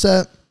like I'm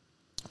set,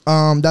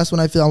 that's when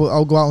I feel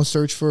I'll go out and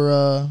search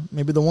for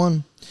maybe the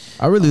one.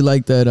 I really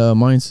like that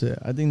mindset.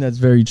 I think that's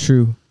very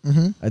true.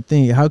 Mm-hmm. I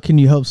think, how can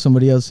you help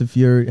somebody else if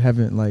you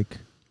haven't like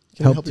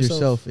helped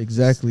yourself?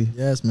 Exactly.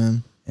 Yes,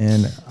 man.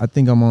 And I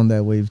think I'm on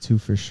that wave too,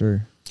 for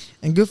sure.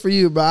 And good for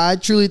you, bro. I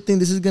truly think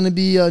this is going to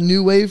be a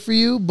new wave for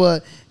you.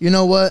 But you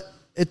know what?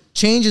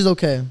 Change is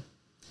okay.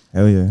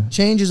 Hell yeah.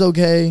 Change is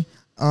okay.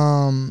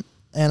 And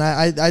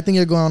I think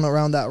you're going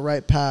around that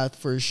right path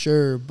for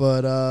sure.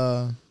 But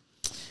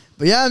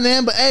yeah,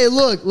 man. But hey,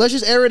 look, let's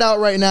just air it out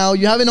right now.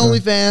 You have an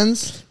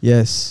OnlyFans.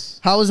 Yes.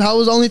 How is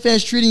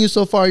OnlyFans treating you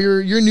so far?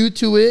 You're new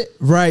to it,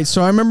 right?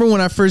 So I remember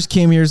when I first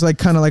came here, it's like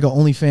kind of like an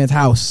OnlyFans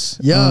house.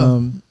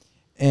 Yeah.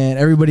 And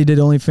everybody did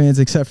OnlyFans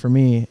except for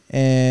me.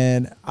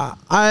 And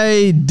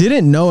I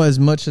didn't know as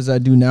much as I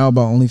do now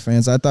about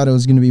OnlyFans. I thought it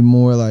was going to be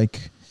more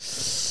like,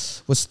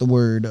 what's the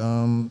word?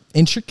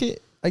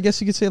 Intricate, I guess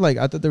you could say. Like,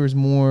 I thought there was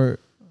more,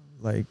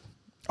 like,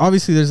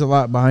 obviously there's a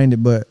lot behind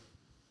it, but,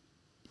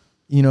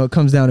 you know, it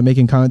comes down to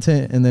making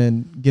content and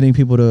then getting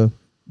people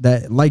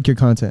that like your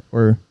content,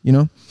 or, you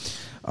know.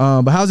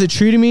 But how's it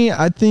treating me?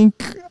 I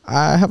think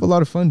I have a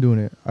lot of fun doing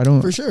it. I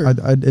don't, for sure.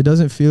 It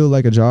doesn't feel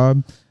like a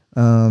job.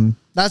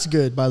 That's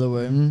good, by the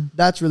way. Mm-hmm.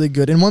 That's really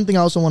good. And one thing I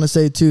also want to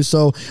say too,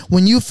 so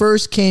when you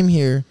first came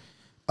here,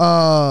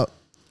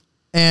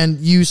 and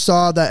you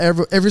saw that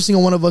every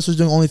single one of us was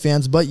doing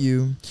OnlyFans but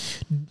you,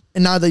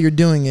 and now that you're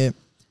doing it,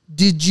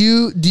 do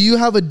you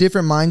have a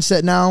different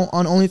mindset now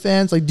on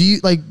OnlyFans? Like, do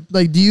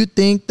you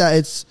think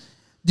that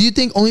do you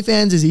think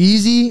OnlyFans is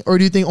easy, or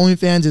do you think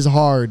OnlyFans is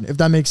hard, if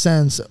that makes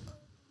sense?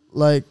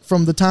 Like,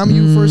 from the time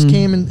you first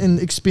came and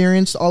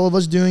experienced all of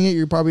us doing it,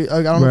 you're probably,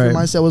 I don't know if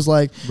your mindset was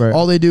like,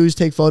 all they do is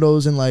take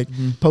photos and like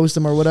post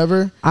them or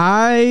whatever.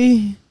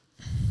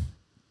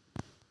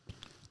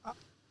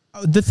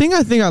 The thing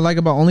I think I like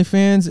about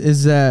OnlyFans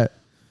is that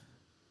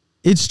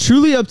it's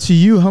truly up to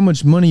you how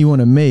much money you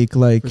want to make.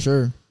 Like, for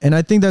sure. And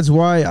I think that's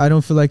why I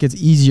don't feel like it's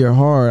easy or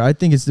hard. I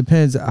think it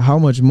depends how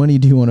much money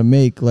do you want to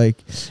make. Like,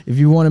 if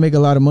you want to make a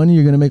lot of money,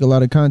 you're going to make a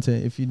lot of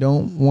content. If you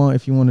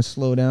want to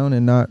slow down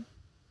and not,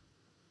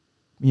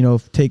 you know,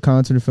 take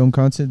content or film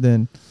content,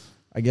 then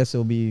I guess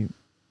it'll be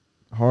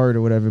hard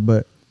or whatever.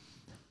 But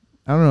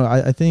I don't know.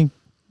 I think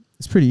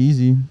it's pretty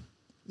easy.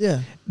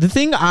 Yeah. The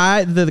thing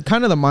the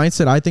kind of the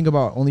mindset I think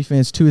about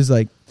OnlyFans too is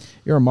like,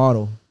 you're a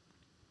model.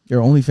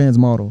 You're an OnlyFans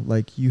model.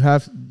 Like,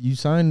 you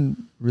sign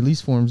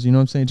release forms, you know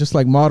what I'm saying? Just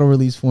like model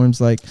release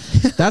forms. Like,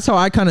 that's how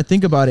I kind of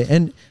think about it.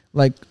 And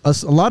like a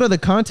lot of the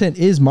content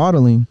is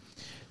modeling.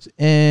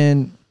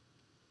 And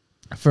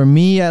for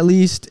me, at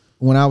least,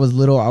 when I was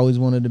little, I always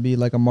wanted to be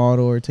like a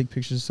model or take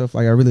pictures and stuff.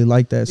 Like, I really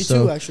like that. Me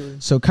too, actually.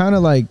 So kind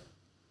of like,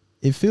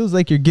 it feels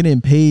like you're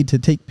getting paid to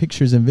take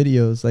pictures and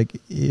videos. Like,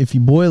 if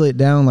you boil it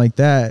down like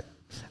that,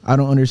 I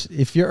don't understand.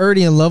 If you're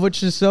already in love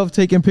with yourself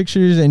taking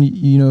pictures and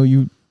you know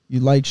you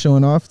like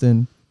showing off,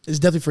 then it's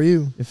definitely for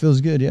you. It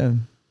feels good, yeah.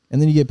 And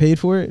then you get paid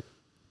for it.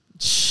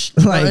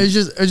 Like, it's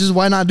just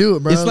why not do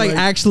it, bro? It's like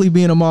actually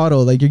being a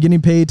model. Like, you're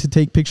getting paid to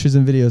take pictures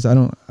and videos. I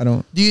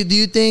don't. Do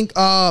you think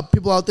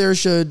people out there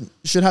should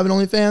have an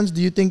OnlyFans?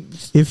 Do you think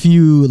if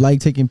you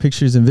like taking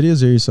pictures and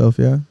videos of yourself,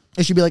 yeah,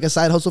 it should be like a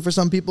side hustle for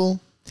some people?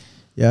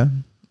 Yeah,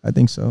 I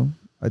think so.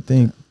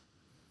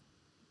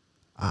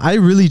 I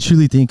really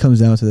truly think it comes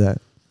down to that.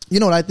 You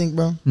know what I think,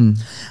 bro?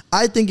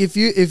 I think if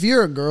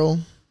you're a girl.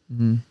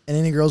 Mm-hmm. And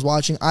any girls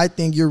watching, I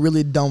think you're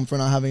really dumb for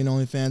not having an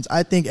OnlyFans.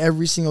 I think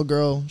every single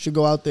girl should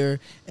go out there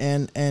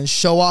and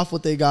show off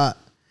what they got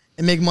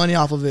and make money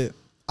off of it.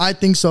 I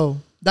think so.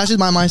 That's just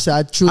my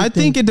mindset. I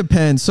think it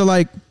depends. So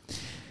like,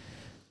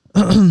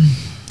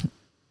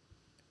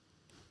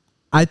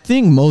 I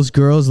think most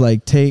girls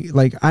like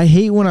I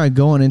hate when I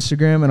go on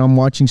Instagram and I'm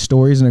watching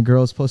stories and a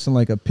girl's posting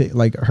like a pic,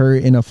 like her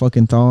in a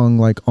fucking thong,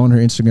 like on her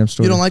Instagram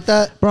story. You don't like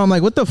that? Bro, I'm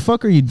like, what the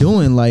fuck are you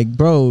doing? Like,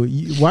 bro,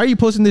 why are you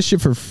posting this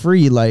shit for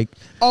free? Like,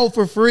 oh,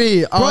 for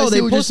free. Bro, they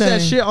post that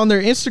shit on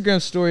their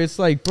Instagram story. It's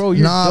like, bro,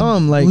 you're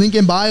dumb. Like, link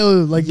in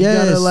bio. Like,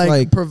 yes, you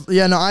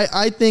gotta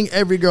I think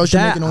every girl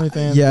should make an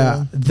OnlyFans.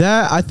 Yeah,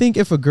 bro. I think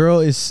if a girl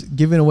is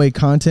giving away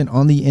content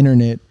on the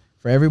internet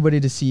for everybody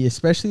to see,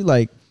 especially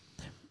like,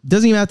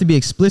 doesn't even have to be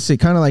explicit,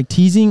 kind of like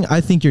teasing,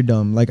 I think you're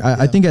dumb. Like,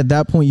 I think at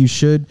that point you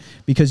should,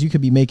 because you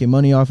could be making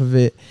money off of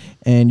it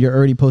and you're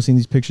already posting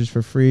these pictures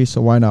for free,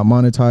 so why not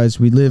monetize?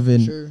 We live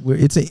in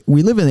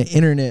we live in an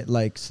internet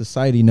like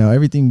society now.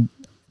 Everything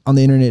on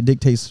the internet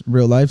dictates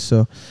real life,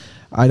 so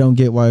I don't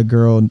get why a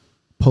girl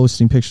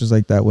posting pictures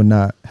like that would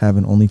not have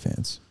an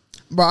OnlyFans.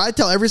 Bro, I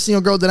tell every single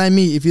girl that I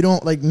meet, if you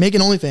don't like make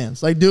an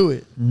OnlyFans, like do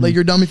it. Mm-hmm. Like,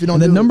 you're dumb if you don't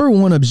do it. The number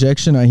one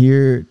objection I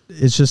hear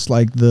is just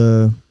like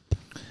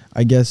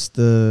I guess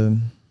the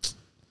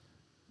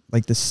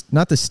like this,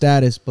 not the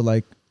status, but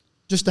like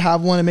just to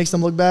have one, it makes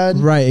them look bad.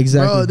 Right,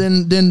 exactly.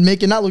 Bro, then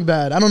make it not look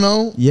bad. I don't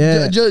know.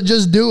 Yeah.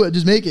 Just do it.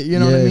 Just make it. You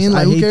know what I mean?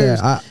 Like, who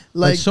cares? That.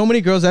 Like so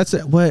many girls, that's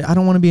it. What, I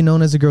don't want to be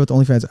known as a girl with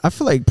OnlyFans. I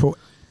feel like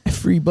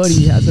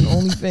everybody has an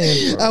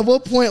OnlyFans, bro. At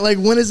what point, like,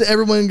 when is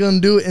everyone gonna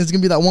do it? And it's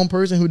gonna be that one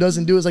person who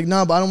doesn't do it. It's like,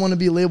 nah, but I don't want to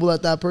be labeled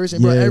at that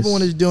person, bro.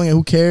 Everyone is doing it.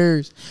 Who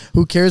cares?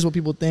 Who cares what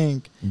people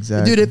think?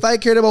 Exactly, dude. If I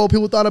cared about what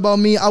people thought about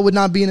me, I would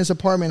not be in this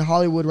apartment in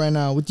Hollywood right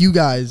now with you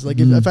guys. Like,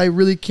 if I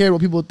really cared what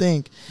people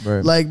think,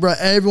 like, bro,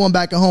 everyone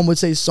back at home would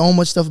say so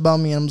much stuff about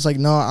me, and I'm just like,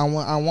 no,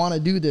 I want to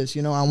do this.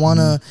 You know, I want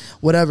to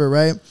whatever,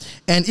 right?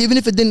 And even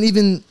if it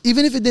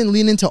didn't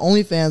lean into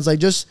OnlyFans, like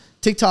just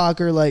TikTok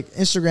or like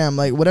Instagram,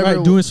 like whatever.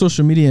 Right, doing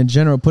social media in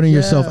general, putting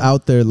yourself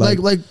out there.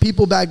 Like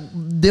people back,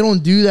 they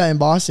don't do that in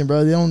Boston,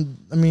 bro. They don't,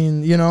 I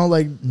mean, you know,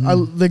 like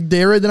like the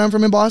area that I'm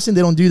from in Boston, they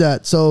don't do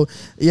that. So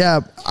yeah,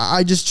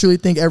 I just truly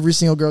think every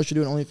single girl should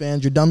do an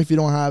OnlyFans. You're dumb if you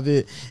don't have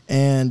it.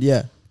 And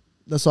yeah,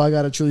 that's all I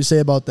got to truly say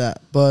about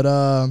that. But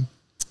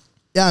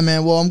yeah,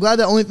 man. Well, I'm glad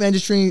that OnlyFans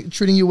is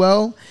treating you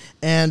well,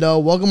 and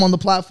welcome on the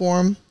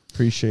platform.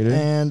 Appreciate it.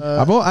 And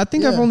I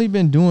think I've only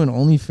been doing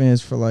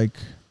OnlyFans for like,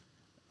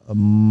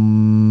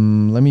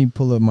 let me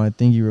pull up my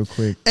thingy real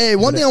quick. Hey,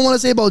 one thing I want to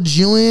say about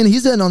Julian,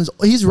 he's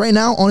right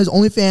now on his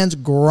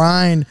OnlyFans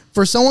grind.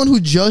 For someone who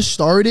just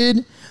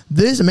started,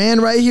 this man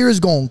right here is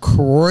going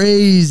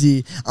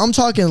crazy. I'm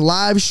talking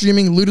live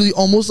streaming literally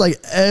almost like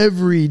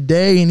every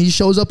day, and he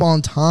shows up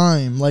on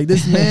time. Like,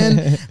 this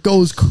man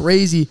goes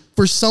crazy.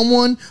 For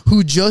someone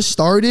who just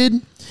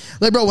started,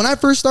 like, bro, when I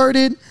first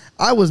started,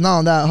 I was not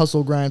on that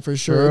hustle grind for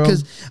sure.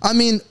 Because, I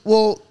mean,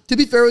 well, to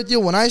be fair with you,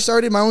 when I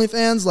started my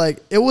OnlyFans, like,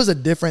 it was a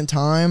different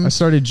time. I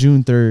started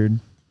June 3rd.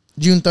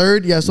 June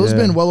 3rd? Yeah, so it's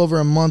been well over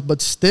a month,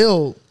 but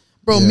still,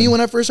 bro, me,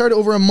 when I first started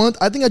over a month,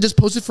 I think I just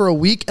posted for a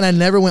week and I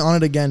never went on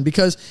it again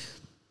because,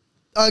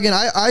 again,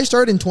 I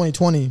started in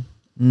 2020.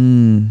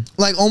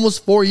 Like,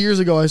 almost 4 years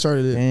ago, I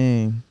started it.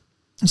 Dang.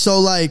 So,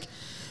 like,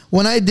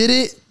 when I did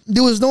it,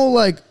 there was no,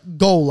 like,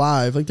 go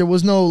live. Like, there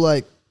was no,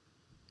 like,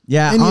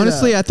 yeah,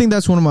 honestly, I think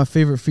that's one of my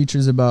favorite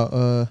features about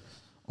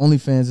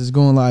OnlyFans is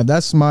going live.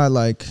 That's my,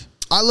 like,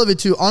 I love it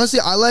too. Honestly,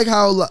 I like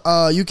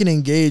how you can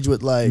engage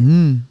with like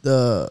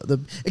the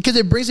because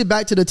it brings it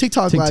back to the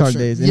TikTok live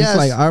days. And it's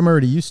like I'm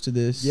already used to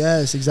this.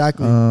 Yes,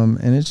 exactly.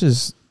 And it's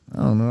just, I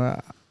don't know.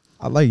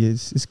 I like it.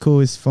 It's cool.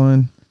 It's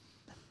fun.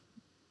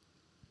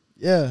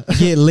 Yeah,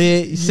 get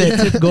lit. You set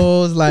tip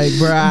goals, like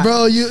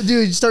bro.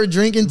 You start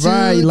drinking too.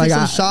 Right, like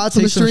some shots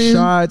on the stream.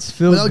 Shots,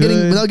 feel without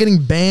good. without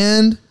getting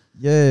banned.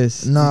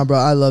 Yes. Nah, bro.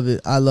 I love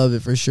it. I love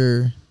it for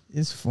sure.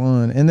 It's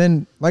fun. And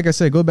then, like I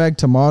said, go back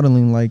to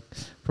modeling, like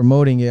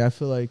promoting it. I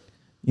feel like,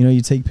 you know,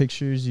 you take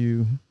pictures,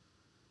 you're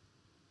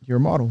a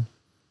model.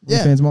 Yeah.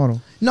 OnlyFans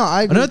model. No,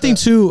 I agree. Another thing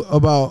too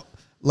about,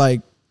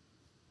 like,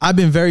 I've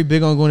been very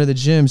big on going to the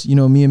gyms. You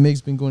know, me and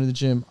Mick's been going to the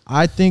gym.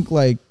 I think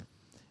like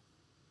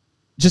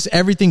just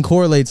everything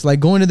correlates. Like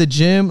going to the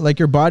gym, like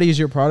your body is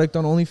your product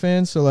on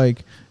OnlyFans. So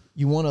like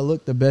you want to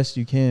look the best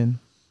you can.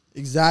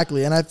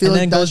 Exactly. And I feel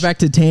like that goes back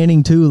to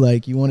tanning too.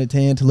 Like you want to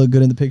tan to look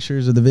good in the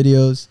pictures or the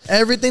videos.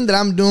 Everything that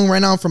I'm doing right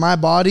now for my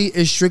body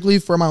is strictly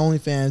for my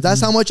OnlyFans.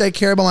 That's how much I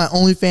care about my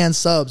OnlyFans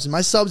subs. And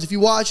my subs, if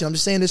you watch it, I'm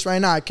just saying this right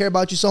now, I care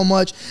about you so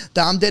much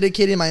that I'm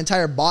dedicating my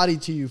entire body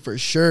to you for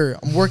sure.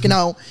 I'm working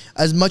out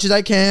as much as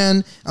I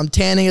can. I'm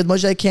tanning as much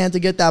as I can to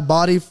get that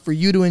body for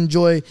you to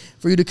enjoy,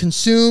 for you to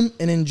consume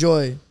and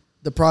enjoy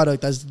the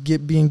product that's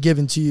being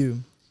given to you.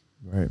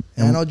 Right.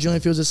 And I know Julian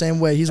feels the same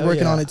way. He's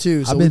working on it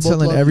too. So I've been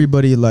telling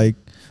everybody, like,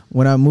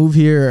 when I move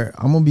here,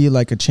 I'm going to be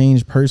like a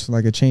changed person,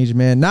 like a changed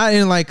man. Not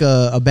in like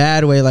a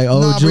bad way, like,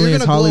 oh,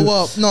 Julian's Hollywood.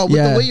 Glow up. No,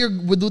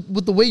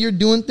 with the way you're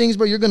doing things,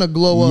 bro, you're going to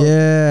glow up.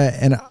 Yeah,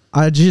 and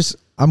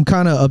I'm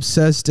kind of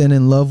obsessed and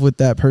in love with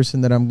that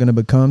person that I'm going to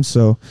become.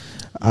 So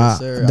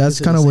that's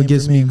kind of what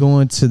gets me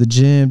going to the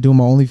gym, doing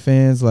my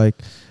OnlyFans, like,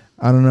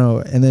 I don't know.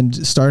 And then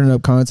starting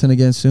up content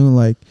again soon,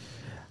 like,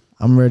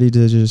 I'm ready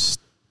to just...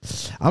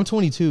 I'm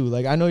 22.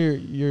 Like, I know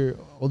you're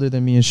older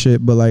than me and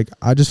shit, but like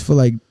I just feel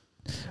like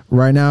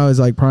right now is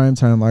like prime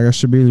time. Like I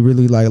should be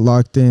really like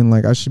locked in.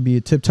 Like I should be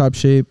in tip top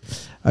shape.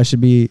 I should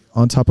be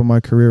on top of my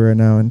career right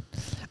now. And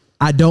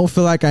I don't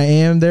feel like I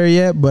am there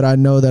yet, but I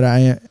know that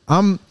I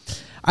am.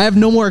 I have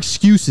no more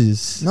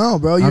excuses. No,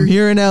 bro. I'm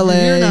here in LA. You're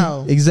here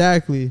now.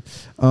 Exactly.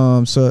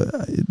 So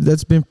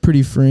that's been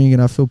pretty freeing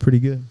and I feel pretty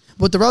good.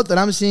 But the route that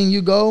I'm seeing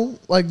you go,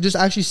 like just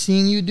actually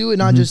seeing you do it,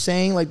 not just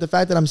saying, like the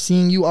fact that I'm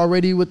seeing you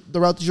already with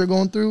the route that you're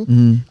going through,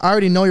 I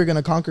already know you're going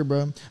to conquer,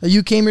 bro. Like,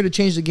 you came here to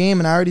change the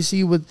game, and I already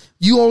see with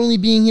you only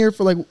being here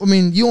for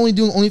you only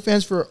doing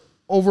OnlyFans for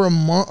over a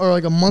month or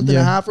like a month and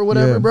a half or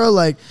whatever, bro.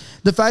 Like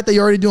the fact that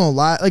you're already doing a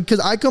lot, like, because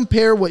I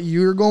compare what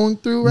you're going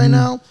through right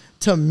now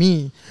to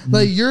me.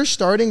 Like you're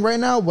starting right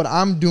now what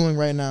I'm doing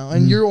right now,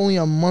 and you're only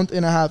a month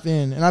and a half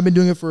in, and I've been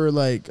doing it for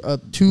like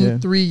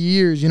 2-3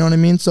 years, you know what I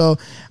mean? So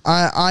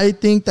I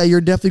think that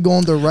you're definitely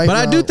going the right route.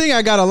 I do think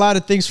I got a lot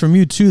of things from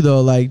you too,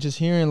 though, like just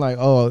hearing like,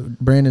 oh,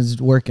 Brandon's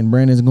working,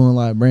 Brandon's going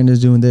live, Brandon's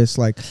doing this.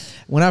 Like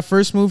when I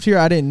first moved here,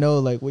 I didn't know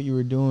like what you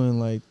were doing,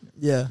 like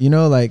Yeah. You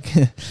know, like,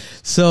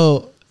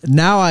 so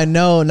now I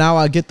know, now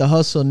I get the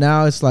hustle.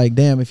 Now it's like,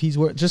 damn, if he's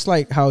just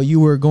like how you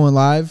were going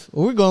live,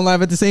 well, we're going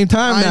live at the same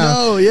time now. I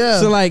know, yeah.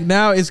 So like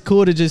now it's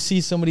cool to just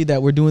see somebody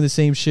that we're doing the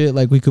same shit.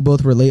 Like we could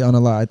both relate on a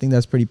lot. I think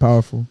that's pretty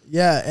powerful.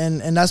 Yeah,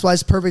 and that's why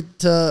it's perfect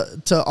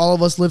to all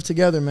of us live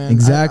together, man.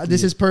 Exactly.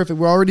 This is perfect.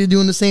 We're already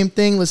doing the same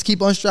thing. Let's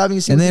keep on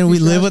striving. And then we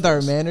live with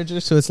our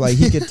manager, so it's like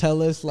he could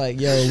tell us like,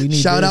 yo, we need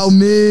shout this. out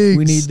Migs.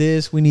 We need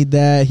this, we need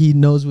that. He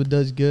knows what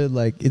does good.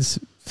 Like it's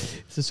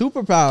a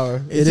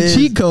superpower. It's a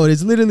cheat code.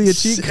 It's literally a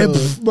cheat code.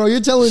 Bro, you're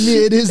telling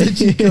me it is a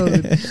cheat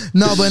code.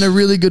 No, but in a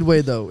really good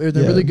way though. In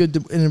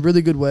a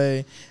really good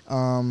way.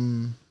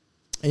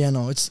 Yeah,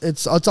 no,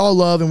 it's all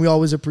love, and we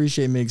always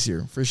appreciate Migs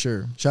here for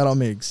sure. Shout out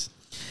Migs.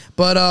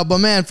 But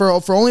man, for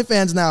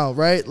OnlyFans now,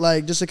 right?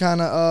 Like just to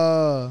kind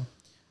of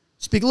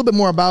speak a little bit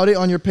more about it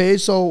on your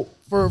page. So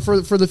for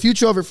the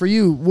future of it for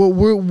you,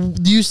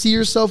 do you see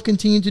yourself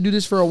continuing to do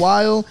this for a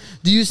while?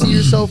 Do you see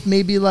yourself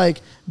maybe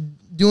like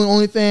doing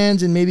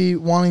OnlyFans and maybe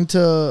wanting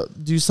to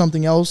do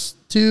something else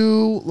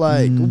too?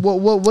 Like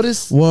what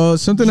is? Well,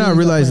 something I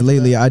realized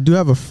lately, I do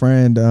have a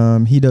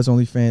friend. He does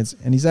OnlyFans,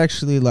 and he's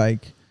actually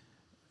like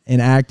in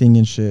acting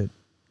and shit.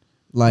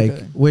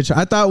 Like, which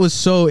I thought was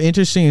so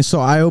interesting and so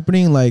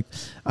eye-opening. Like,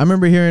 I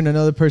remember hearing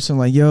another person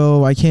like,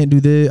 "Yo, I can't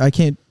do this. I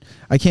can't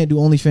do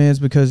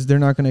OnlyFans because they're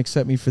not gonna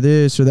accept me for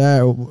this or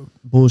that." Or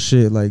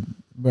bullshit. Like,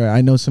 bro,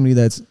 I know somebody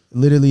that's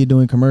literally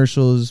doing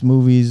commercials,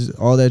 movies,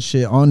 all that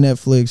shit on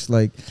Netflix,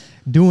 like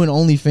doing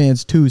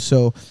OnlyFans too.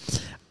 So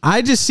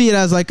I just see it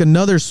as like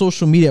another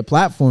social media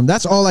platform.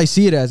 That's all I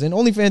see it as. And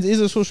OnlyFans is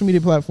a social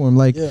media platform.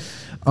 Like,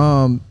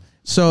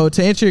 so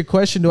to answer your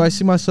question, do I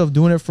see myself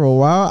doing it for a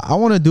while? I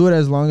want to do it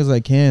as long as I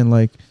can.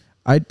 Like,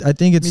 I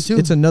think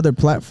it's another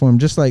platform.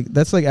 Just like,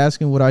 that's like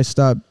asking would I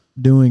stop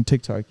doing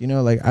TikTok? You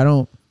know, like I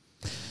don't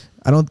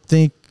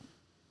think.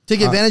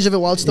 Take advantage of it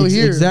while it's still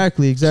here.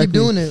 Exactly. Keep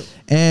doing it.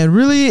 And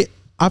really,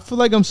 I feel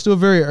like I'm still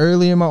very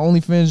early in my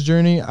OnlyFans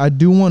journey. I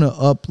do want to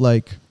up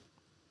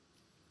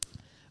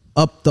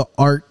the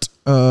art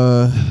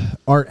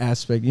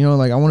aspect. You know,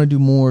 like I want to do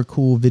more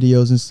cool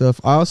videos and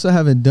stuff. I also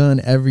haven't done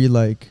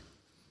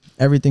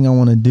everything I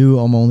want to do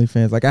on my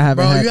OnlyFans. Like I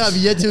haven't. Bro, you have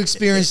yet to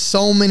experience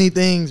so many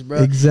things,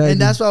 bro. Exactly. And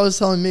that's what I was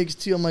telling Migs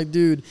too. I'm like,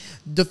 dude,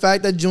 the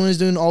fact that Julian's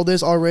doing all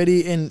this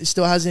already and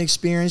still hasn't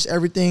experienced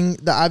everything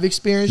that I've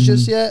experienced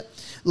just yet.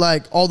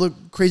 Like all the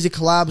crazy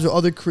collabs with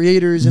other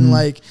creators and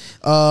like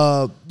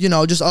you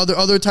know, just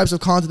other types of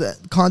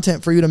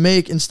content for you to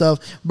make and stuff,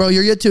 bro.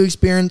 You're yet to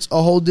experience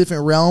a whole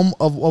different realm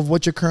of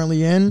what you're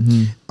currently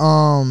in.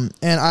 And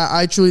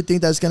I truly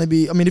think that's gonna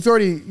be, I mean, if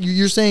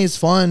you're saying it's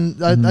fun,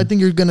 I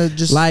think you're gonna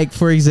just like,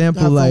 for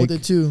example, have fun like with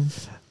it too.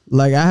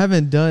 Like I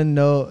haven't done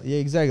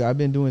exactly. I've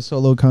been doing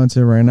solo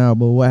content right now,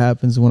 but what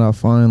happens when I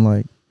find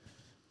like,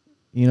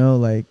 you know,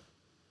 like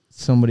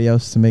somebody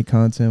else to make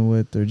content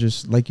with, or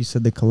just like you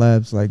said, the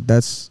collabs? Like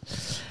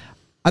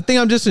I think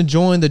I'm just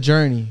enjoying the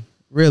journey,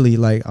 really.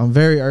 Like I'm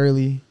very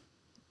early,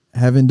 I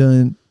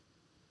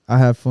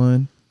have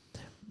fun,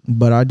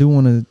 but I do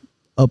want to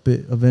up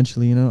it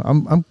eventually. You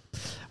know,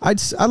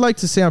 I'd like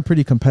to say I'm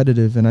pretty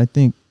competitive, and I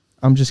think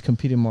I'm just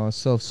competing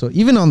myself. So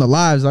even on the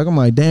lives, like I'm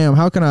like, damn,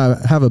 how can I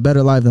have a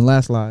better live than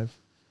last live?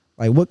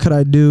 Like what could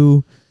I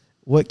do?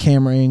 What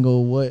camera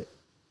angle? What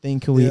thing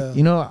can we,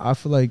 you know, I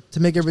feel like to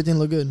make everything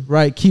look good.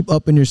 Right. Keep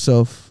upping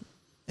yourself.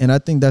 And I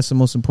think that's the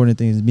most important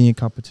thing, is being in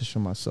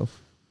competition with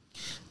myself.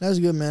 That's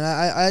good, man.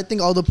 I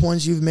think all the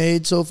points you've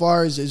made so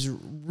far is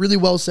really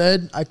well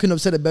said. I couldn't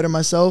have said it better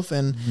myself.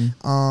 And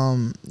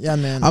yeah,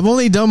 man. I've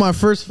only done my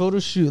first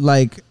photo shoot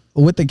like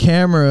with the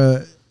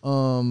camera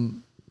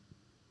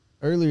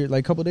earlier,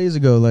 like a couple days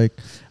ago. Like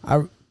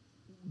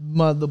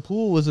the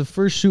pool was the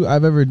first shoot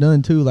I've ever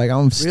done too. Like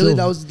I'm still really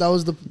that was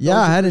the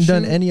I hadn't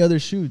done any other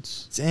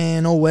shoots.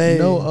 Damn, no way.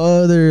 No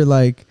other,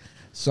 like,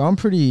 so I'm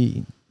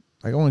pretty,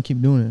 like, I want to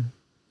keep doing it.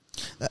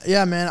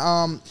 Yeah, man.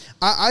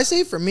 I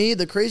say for me,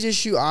 the craziest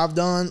shoot I've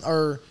done,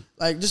 or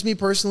like just me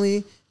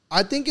personally,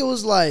 I think it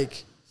was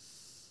like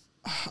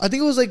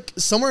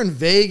somewhere in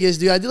Vegas,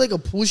 dude. I did like a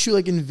pool shoot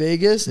like in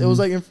Vegas. It was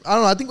like, I don't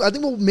know. I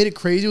think what made it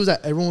crazy was that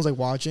everyone was like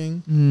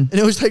watching, and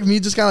it was like me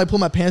just kind of like pull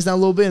my pants down a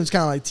little bit and just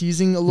kind of like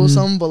teasing a little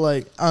something. But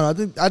like, I don't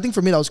know. I think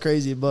for me that was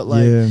crazy. But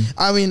like,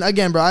 I mean,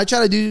 again, bro, I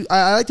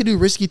like to do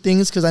risky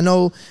things because I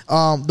know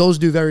those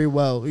do very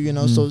well, you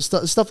know. So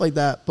stuff like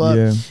that.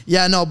 But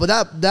but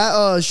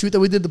that shoot that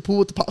we did, the pool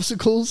with the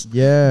popsicles,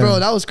 bro,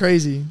 that was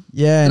crazy.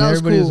 Yeah, and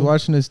everybody was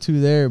watching us too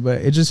there,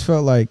 but it just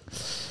felt like,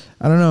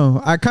 I don't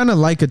know. I kind of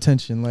like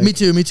attention. Like, me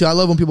too. I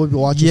love when people be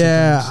watching.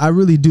 Yeah, sometimes. I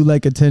really do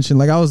like attention.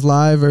 Like I was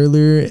live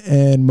earlier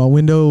and my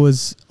window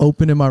was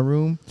open in my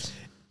room,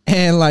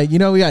 and like, you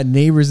know, we got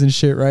neighbors and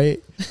shit,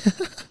 right?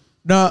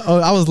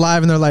 I was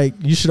live and they're like,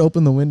 you should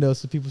open the window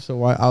so people so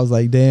why. I was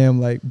like, damn,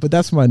 like, but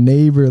that's my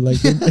neighbor.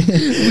 Like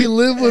we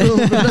live with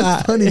them.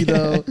 That's funny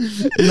though.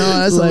 No,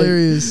 that's like,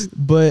 hilarious.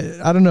 But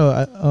I don't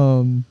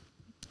know.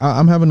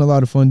 I'm having a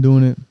lot of fun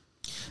doing it.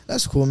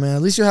 That's cool, man.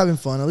 At least you're having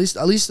fun. At least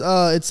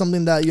it's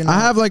something that, you know.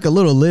 I have like a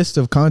little list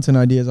of content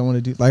ideas I want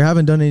to do. Like I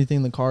haven't done anything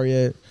in the car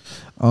yet.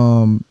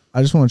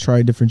 I just want to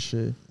try different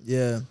shit.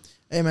 Yeah.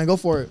 Hey man, go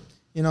for it.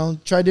 You know,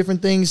 try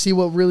different things, see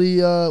what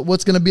really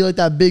what's gonna be like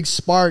that big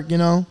spark, you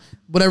know?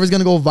 Whatever's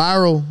gonna go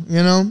viral,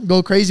 you know?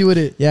 Go crazy with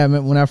it. Yeah,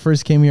 man, when I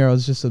first came here, I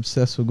was just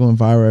obsessed with going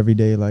viral every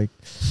day. Like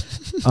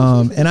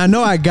and I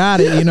know I got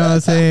it, you know what I'm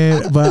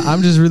saying? But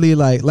I'm just really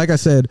like I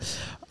said,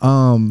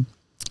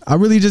 I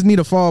really just need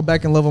to fall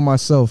back in love with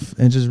myself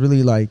and just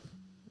really like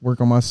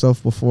work on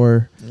myself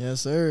before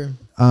yes, sir.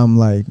 I'm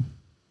like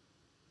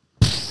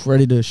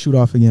ready to shoot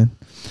off again.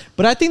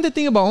 But I think the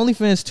thing about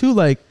OnlyFans too,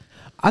 like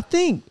I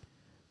think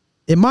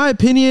in my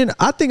opinion,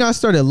 I think I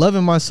started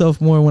loving myself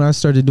more when I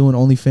started doing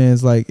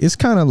OnlyFans. Like it's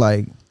kind of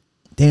like,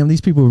 damn,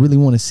 these people really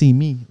want to see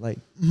me. Like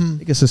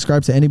they can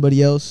subscribe to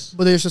anybody else,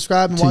 but they're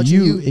subscribed and to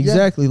watching you.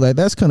 Exactly. Yeah. Like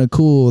that's kind of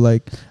cool.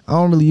 Like I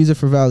don't really use it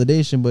for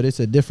validation, but it's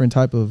a different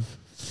type of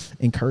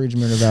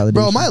encouragement or validation.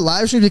 Bro, my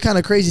live streams be kind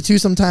of crazy too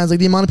sometimes. Like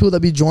the amount of people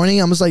that be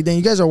joining, I'm just like, dang,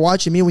 you guys are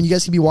watching me when you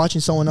guys could be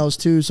watching someone else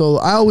too. So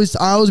I always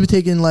be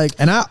taking like,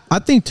 and I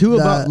think too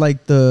about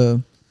like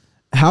the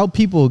how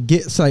people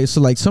get so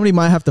like somebody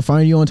might have to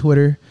find you on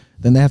Twitter,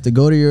 then they have to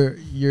go to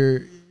your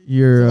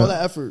all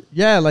that effort.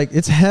 Yeah, like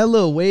it's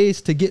hella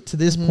ways to get to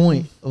this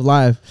point of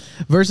live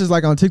versus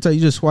like on TikTok, you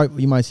just swipe,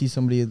 you might see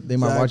somebody, they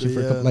might watch it for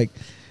a couple, like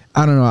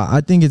I don't know.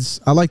 I think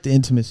I like the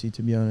intimacy,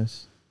 to be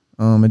honest.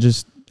 And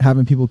just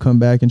having people come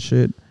back and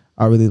shit,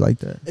 I really like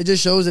that. It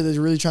just shows that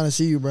they're really trying to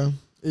see you, bro.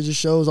 It just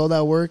shows all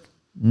that work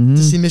to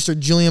see Mr.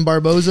 Julian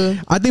Barboza.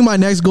 I think my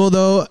next goal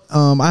though,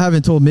 I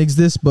haven't told Migs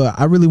this, but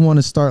I really want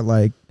to start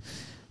like,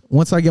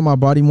 once I get my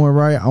body more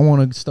right, I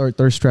want to start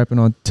thirst trapping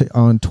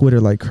on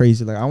Twitter like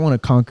crazy. Like I want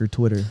to conquer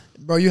Twitter.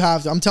 Bro, you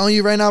have to. I'm telling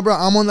you right now, bro.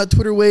 I'm on that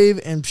Twitter wave,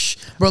 and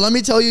bro, let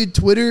me tell you,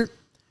 Twitter,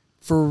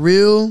 for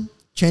real,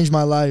 changed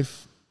my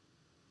life.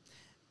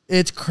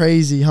 It's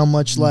crazy how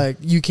much like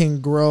you can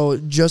grow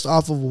just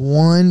off of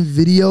one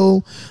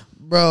video,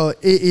 bro.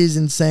 It is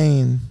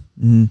insane.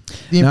 Now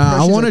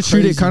I want to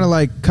treat it kind of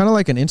like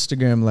an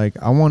Instagram. Like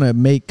I want to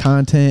make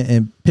content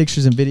and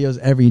pictures and videos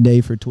every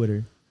day for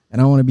Twitter. And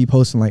I want to be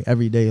posting like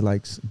every day,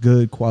 like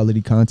good quality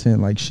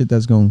content, like shit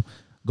that's going to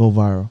go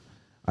viral.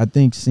 I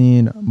think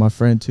seeing my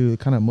friend too,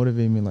 it kind of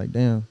motivated me like,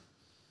 damn,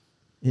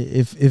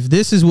 if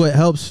this is what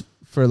helps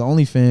for the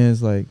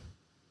OnlyFans, like,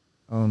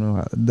 I don't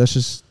know. That's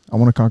just, I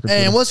want to conquer.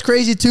 Hey, and what's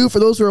crazy too, for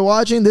those who are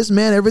watching, this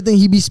man, everything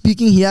he be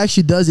speaking, he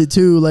actually does it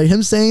too. Like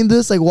him saying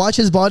this, like watch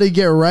his body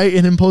get right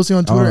and him posting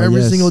on Twitter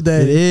every single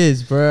day. It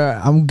is, bro.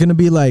 I'm going to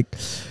be like,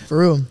 for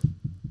real.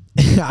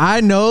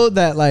 I know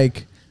that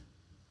like,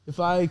 if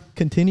I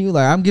continue,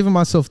 like I'm giving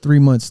myself 3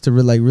 months to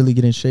really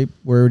get in shape.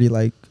 We're already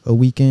like a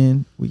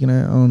weekend. I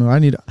don't know.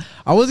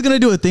 I was going to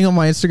do a thing on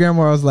my Instagram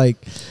where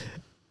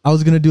I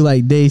was going to do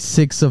like day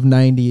 6 of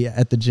 90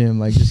 at the gym.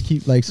 Like just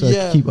keep like, so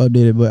I keep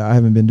updated, but I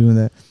haven't been doing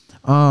that.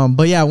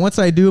 But yeah, once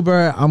I do,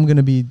 bro, I'm going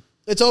to be.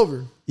 It's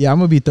over. Yeah, I'm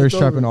going to be thirst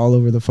trapping all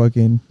over the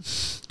fucking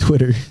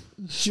Twitter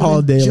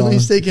all day long.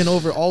 Julian's taking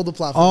over all the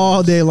platforms.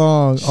 All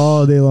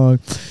day long.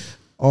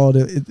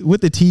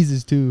 With the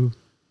teases too.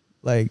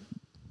 Like.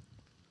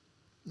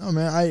 No,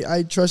 man,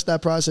 I trust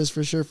that process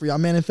for sure for you.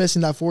 I'm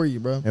manifesting that for you,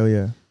 bro. Hell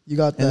yeah. You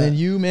got that. And then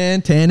you,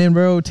 man, tanning,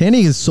 bro.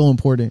 Tanning is so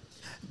important.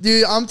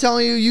 Dude, I'm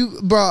telling you,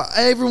 bro,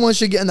 everyone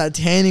should get in that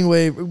tanning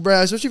wave,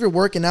 bro, especially if you're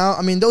working out.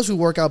 I mean, those who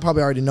work out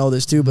probably already know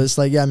this too, but it's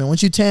like, yeah, man,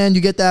 once you tan,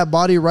 you get that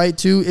body right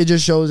too, it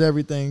just shows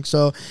everything.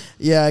 So,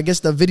 yeah, I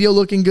guess the video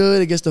looking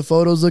good, I guess the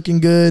photos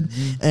looking good,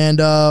 and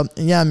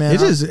yeah, man. It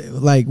just,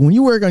 like, when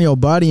you work on your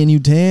body and you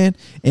tan,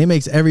 it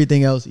makes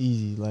everything else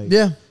easy. Like,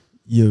 yeah.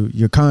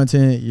 Your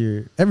content,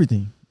 your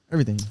everything.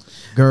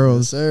 Girls,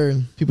 yes,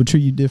 sir. People treat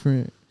you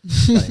different.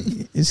 Like,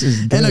 it's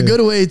just good. In a good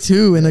way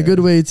too.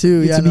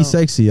 Yeah, to be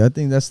sexy. I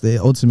think that's the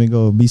ultimate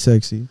goal. Be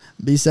sexy.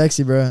 Be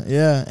sexy, bro.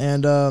 Yeah.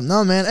 And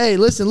no, man. Hey,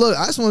 listen. Look,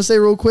 I just want to say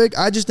real quick.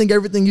 I just think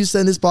everything you said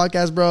in this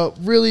podcast, bro,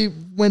 really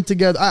went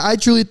together. I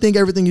truly think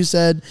everything you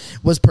said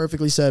was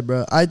perfectly said,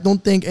 bro. I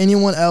don't think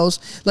anyone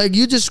else, like,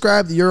 you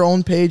described your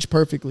own page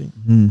perfectly.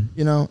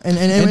 You know.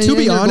 And to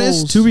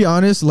be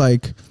honest,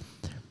 like,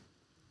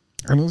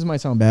 I know this might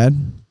sound bad.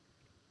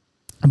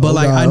 But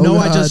I know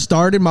I just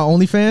started my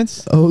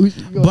OnlyFans.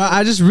 But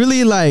I just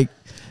really like,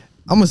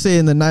 I'm gonna say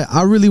in the night,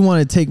 I really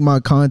want to take my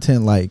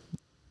content like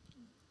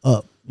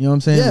up. You know what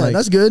I'm saying? Yeah, like,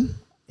 that's good.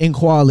 In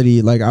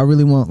quality, like I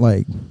really want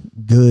like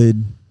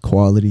good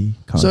quality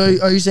content.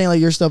 So are you saying like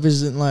your stuff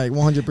isn't like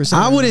 100%?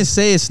 I wouldn't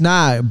say it's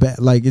not bad.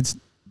 Like it's,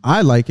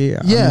 I like it.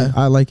 Yeah,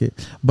 I like it.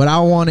 But I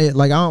want it.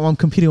 Like I'm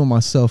competing with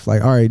myself.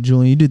 Like, all right,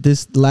 Julian, you did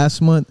this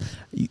last month.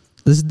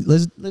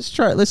 Let's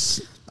try it.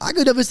 I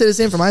could definitely say the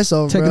same for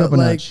myself, Take bro. It up a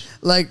notch.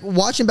 Like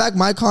watching back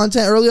my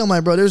content earlier, I'm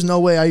like, bro, there's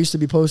no way I used to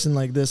be posting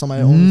like this on my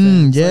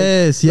OnlyFans.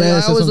 Yes.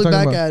 I always look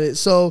back at it.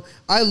 So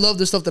I love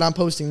the stuff that I'm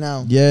posting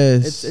now.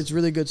 Yes, it's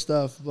really good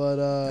stuff. But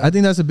I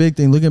think that's a big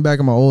thing. Looking back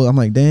at my old, I'm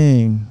like,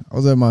 dang, I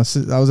was at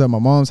my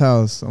mom's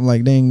house. I'm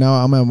like, dang, now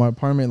I'm at my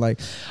apartment. Like,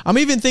 I'm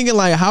even thinking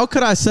like, how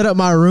could I set up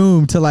my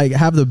room to like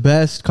have the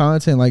best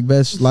content, like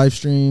best live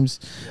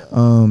streams.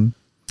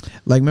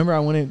 Like, remember I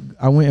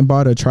went and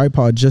bought a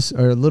tripod,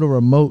 or a little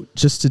remote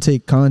just to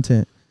take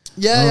content.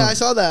 Yeah, I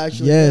saw that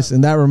actually. Yes,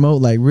 and that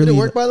remote like really. Did it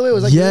work, by the way?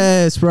 Was that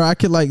yes, good? Bro. I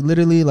could like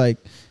literally like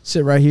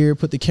sit right here,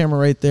 put the camera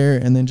right there,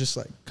 and then just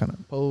like kind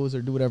of pose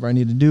or do whatever I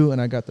need to do,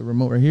 and I got the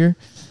remote right here.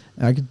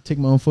 And I could take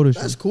my own photos.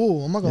 That's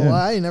cool. I'm not gonna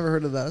lie, I ain't never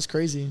heard of that. That's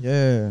crazy.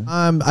 Yeah.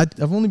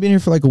 I've only been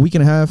here for like a week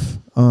and a half.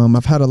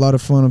 I've had a lot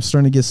of fun. I'm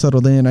starting to get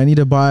settled in. I need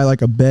to buy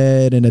like a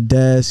bed and a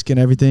desk and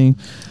everything.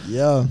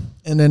 Yeah.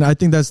 And then I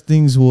think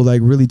things will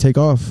like really take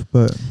off.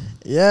 But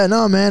yeah,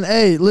 no, man.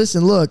 Hey,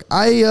 listen, look,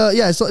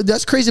 so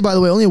that's crazy, by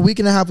the way. Only a week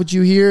and a half with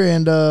you here,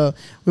 and we're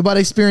about to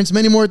experience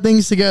many more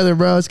things together,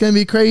 bro. It's going to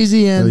be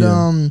crazy,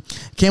 and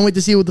can't wait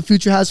to see what the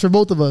future has for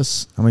both of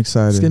us. I'm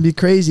excited. It's going to be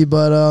crazy,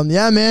 but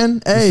yeah,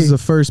 man. Hey. This is the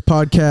first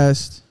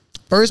podcast.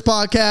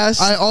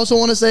 I also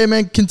want to say,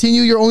 man,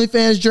 continue your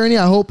OnlyFans journey.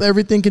 I hope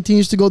everything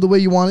continues to go the way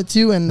you want it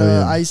to, and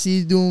I see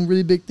you doing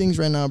really big things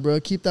right now, bro.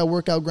 Keep that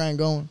workout grind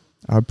going.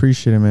 I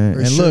appreciate it, man.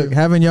 And look,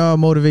 having y'all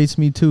motivates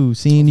me too.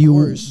 Seeing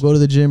you go to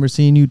the gym or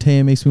seeing you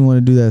tan makes me want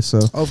to do that. So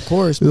of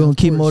course, we're going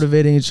to keep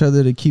motivating each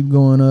other to keep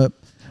going up,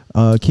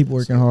 keep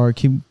working hard,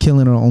 keep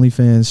killing on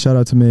OnlyFans. Shout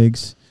out to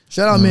Migs.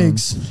 Shout out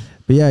Migs.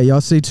 But yeah,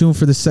 y'all stay tuned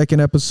for the second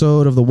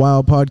episode of the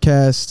Wild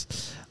Podcast.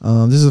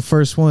 This is the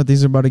first one.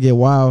 Things are about to get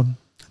wild.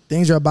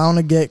 Things are bound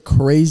to get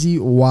crazy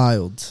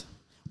wild.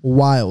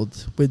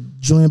 Wild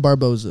with Julian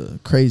Barboza.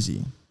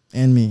 Crazy.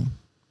 And me.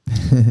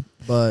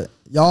 But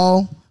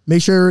y'all,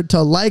 make sure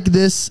to like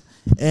this,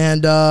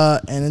 and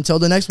until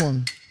the next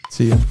one.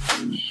 See ya.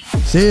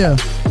 See ya.